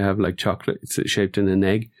half you have like chocolate. It's shaped in an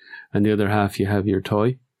egg, and the other half you have your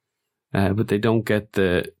toy. But they don't get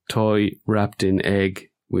the toy wrapped in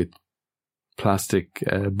egg with plastic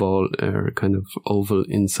ball or kind of oval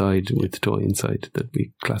inside with toy inside that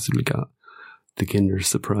we classically got the Kinder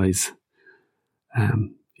Surprise.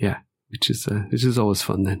 Yeah, which is always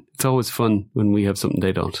fun. Then it's always fun when we have something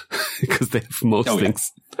they don't because they have most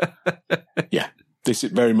things. Yeah, this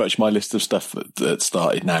is very much my list of stuff that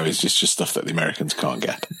started now is just stuff that the Americans can't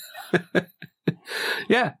get.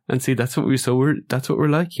 Yeah, and see that's what we're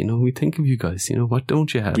like. You know, we think of you guys. You know, what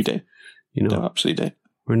don't you have? We do. You know, no, absolutely do.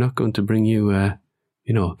 We're not going to bring you, a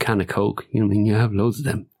can of Coke. You know, I mean, you have loads of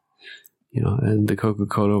them. You know, and the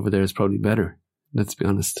Coca-Cola over there is probably better. Let's be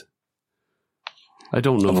honest. I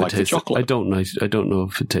don't know if it tastes. I don't know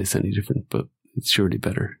if it tastes any different, but it's surely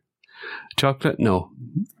better. Chocolate, no.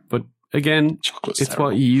 But again, it's terrible.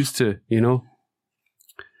 What you used to, you know.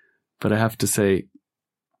 But I have to say,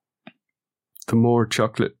 the more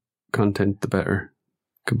chocolate content, the better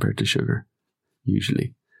compared to sugar,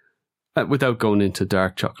 usually. Without going into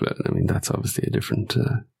dark chocolate. I mean, that's obviously a different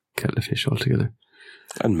kettle of fish altogether.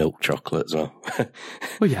 And milk chocolate as well.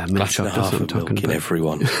 Well, yeah, milk chocolate. That's what I'm talking about. In every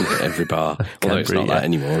bar. Although it's not that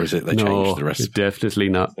anymore, is it? They changed the recipe. Definitely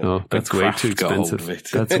not. No, that's way too expensive.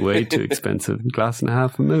 That's way too expensive. A glass and a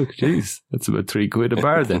half of milk. Jeez, that's about £3 a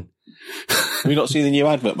bar then. Have you not seen the new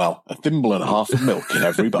advert, Mal? A thimble and a half of milk in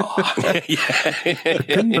every bar. A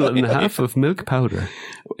thimble and a half of milk powder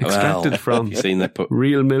extracted from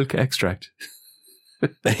real milk extract.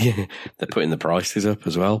 They're putting the prices up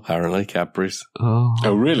as well, apparently, Cadbury's.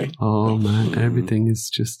 Oh, really? Oh, man. Everything is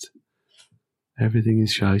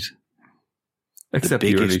shite. Except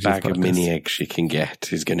the biggest bag of mini eggs you can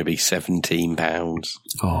get is going to be £17.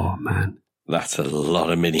 Oh, man. That's a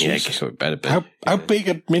lot of mini eggs. So it better be. How big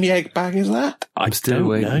a mini egg bag is that? I'm still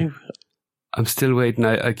waiting. I'm still waiting.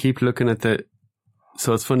 I keep looking at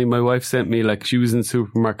so it's funny, my wife sent me, like, she was in the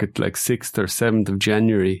supermarket like 6th or 7th of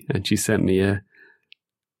January, and she sent me a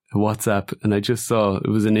WhatsApp, and I just saw it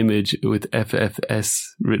was an image with FFS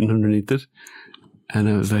written underneath it, and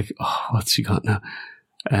I was like, oh, what's she got now?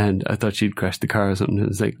 And I thought she'd crashed the car or something. It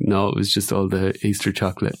was like, no, it was just all the Easter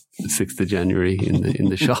chocolate, the 6th of January in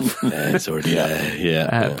the shop. It's already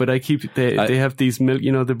yeah. But they have these milk,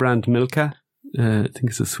 you know, the brand Milka. I think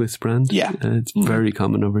it's a Swiss brand. Yeah, it's very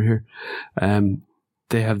common over here.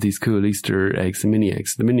 They have these cool Easter eggs, the mini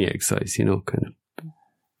egg size, you know, kind of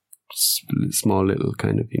small little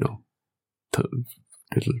kind of, you know,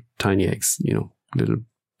 little tiny eggs, you know, little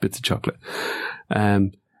bits of chocolate.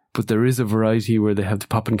 But there is a variety where they have the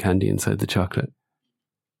popping candy inside the chocolate,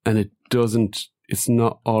 and it's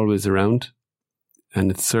not always around,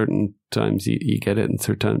 and it's certain times you get it and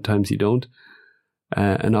certain times you don't.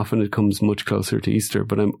 And often it comes much closer to Easter,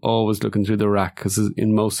 but I'm always looking through the rack because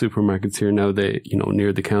in most supermarkets here now, they, you know,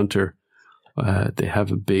 near the counter, they have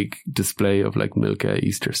a big display of like Milka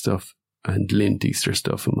Easter stuff and Lindt Easter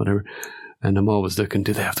stuff and whatever. And I'm always looking,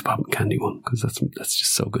 do they have the popping candy one? Because that's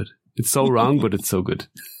just so good. It's so wrong, but it's so good.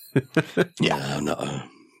 Yeah, I'm not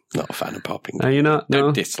a fan of popping. You're not? No?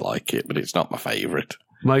 Don't dislike it, but it's not my favourite.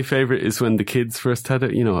 My favourite is when the kids first had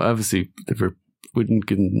it. You know, obviously they were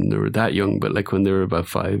that young, but like when they were about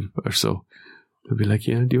 5 or so, They'd be like,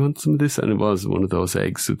 yeah, do you want some of this? And it was one of those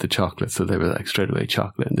eggs with the chocolate. So they were like straight away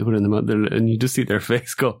chocolate, and they put it in the mouth, and you just see their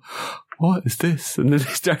face go, what is this? And then they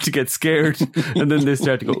start to get scared, and then they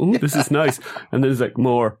start to go, oh, this is nice. And then it's like,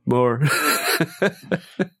 more.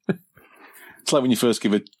 It's like when you first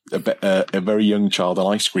give a very young child an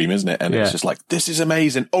ice cream, isn't it? And it's just like, this is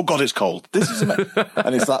amazing. Oh God, it's cold. This is amazing.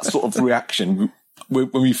 And it's that sort of reaction.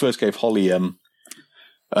 When we first gave Holly an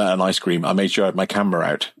ice cream, I made sure I had my camera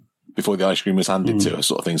out before the ice cream was handed to her,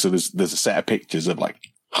 sort of thing. So there's a set of pictures of like,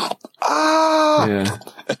 yeah.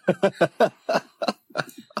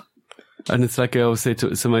 And it's like I always say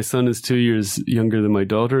so my son is 2 years younger than my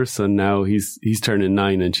daughter, so now he's turning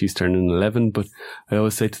 9 and she's turning 11. But I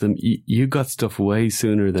always say to them, you got stuff way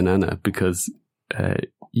sooner than Anna, because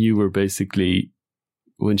you were basically,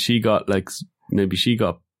 when she got maybe she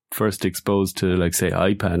got first exposed to say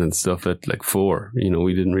iPad and stuff at 4.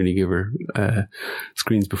 We didn't really give her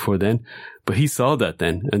screens before then, but he saw that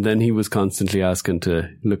then, and then he was constantly asking to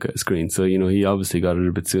look at a screen. So he obviously got it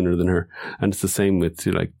a bit sooner than her. And it's the same with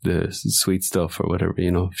the sweet stuff or whatever.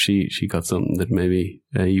 If she got something that maybe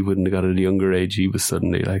you wouldn't have got at a younger age, he was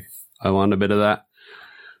suddenly like, I want a bit of that.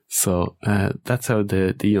 So that's how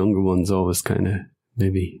the younger ones always kind of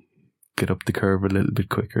maybe get up the curve a little bit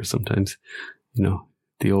quicker sometimes.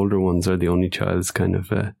 The older ones are the only child's kind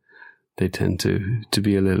of, they tend to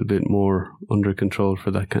be a little bit more under control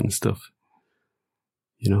for that kind of stuff,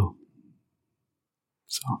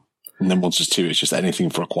 So. And then once it's 2, it's just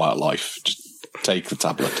anything for a quiet life. Just take the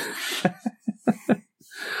tablet.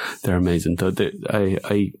 They're amazing. Though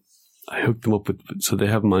I hooked them up so they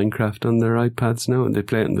have Minecraft on their iPads now, and they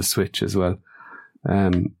play it on the Switch as well.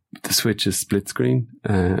 The Switch is split screen,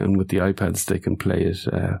 and with the iPads they can play it,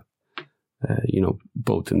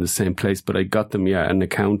 both in the same place. But I got them, an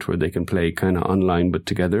account where they can play kind of online but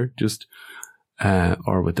together, just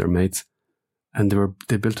or with their mates. And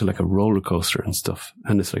they built a roller coaster and stuff,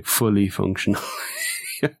 and it's fully functional.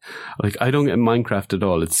 I don't get Minecraft at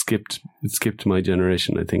all. It skipped my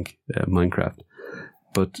generation, I think, Minecraft.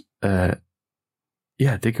 But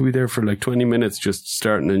they could be there for 20 minutes just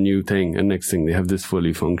starting a new thing, and next thing they have this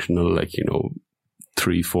fully functional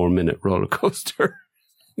 3-4 minute roller coaster.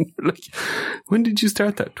 When did you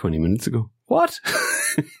start that? 20 minutes ago. What?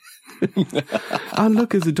 And look,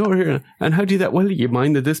 there's a door here. And how do you do that? Well, you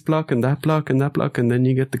mine this block and that block and that block, and then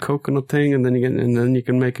you get the coconut thing, and then you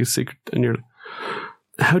can make a secret. And you're like,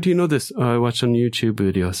 how do you know this? Oh, I watch on YouTube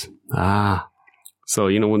videos. So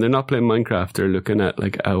when they're not playing Minecraft, they're looking at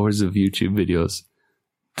hours of YouTube videos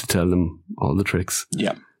to tell them all the tricks.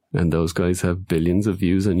 Yeah. And those guys have billions of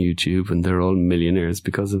views on YouTube, and they're all millionaires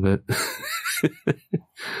because of it.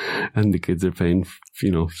 And the kids are paying,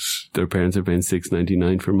 their parents are paying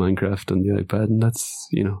 $6.99 for Minecraft on the iPad, and that's,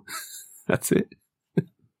 that's it.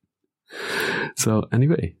 So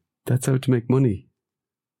anyway, that's how to make money.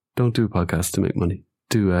 Don't do a podcast to make money.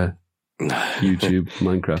 Do a YouTube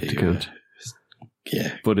Minecraft account.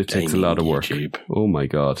 But it takes a lot of work. YouTube. Oh my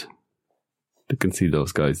God. You can see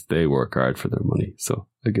those guys, they work hard for their money, so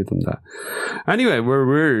I give them that. Anyway,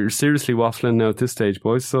 we're seriously waffling now at this stage,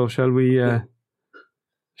 boys, so shall we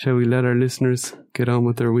let our listeners get on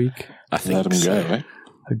with their week? I think let them go, right?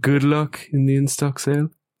 Good luck in the in-stock sale.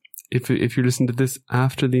 If you're listening to this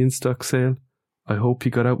after the in-stock sale, I hope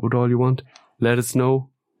you got out with all you want. Let us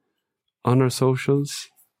know on our socials,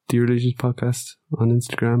 Dear Allegiance Podcast on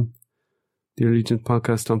Instagram, Dear Allegiance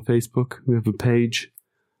Podcast on Facebook. We have a page.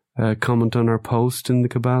 Comment on our post in the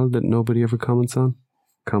Cabal that nobody ever comments on.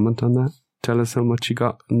 Comment on that. Tell us how much you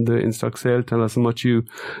got in the in-stock sale. Tell us how much you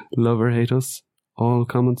love or hate us. All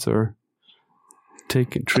comments are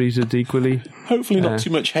treated equally. Hopefully not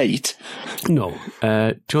too much hate. No.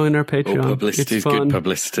 Join our Patreon. Publicity is good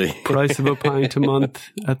publicity. Price of £1 a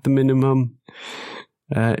month at the minimum.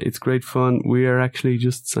 It's great fun. We are actually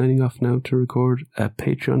just signing off now to record a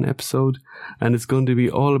Patreon episode, and it's going to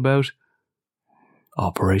be all about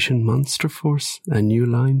Operation Monster Force, a new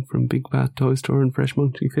line from Big Bad Toy Store and Fresh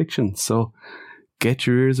Monkey Fiction. So get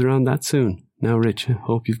your ears around that soon. Now, Rich, I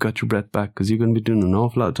hope you've got your breath back, because you're going to be doing an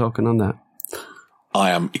awful lot of talking on that.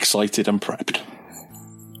 I am excited and prepped.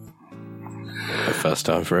 The first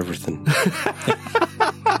time for everything.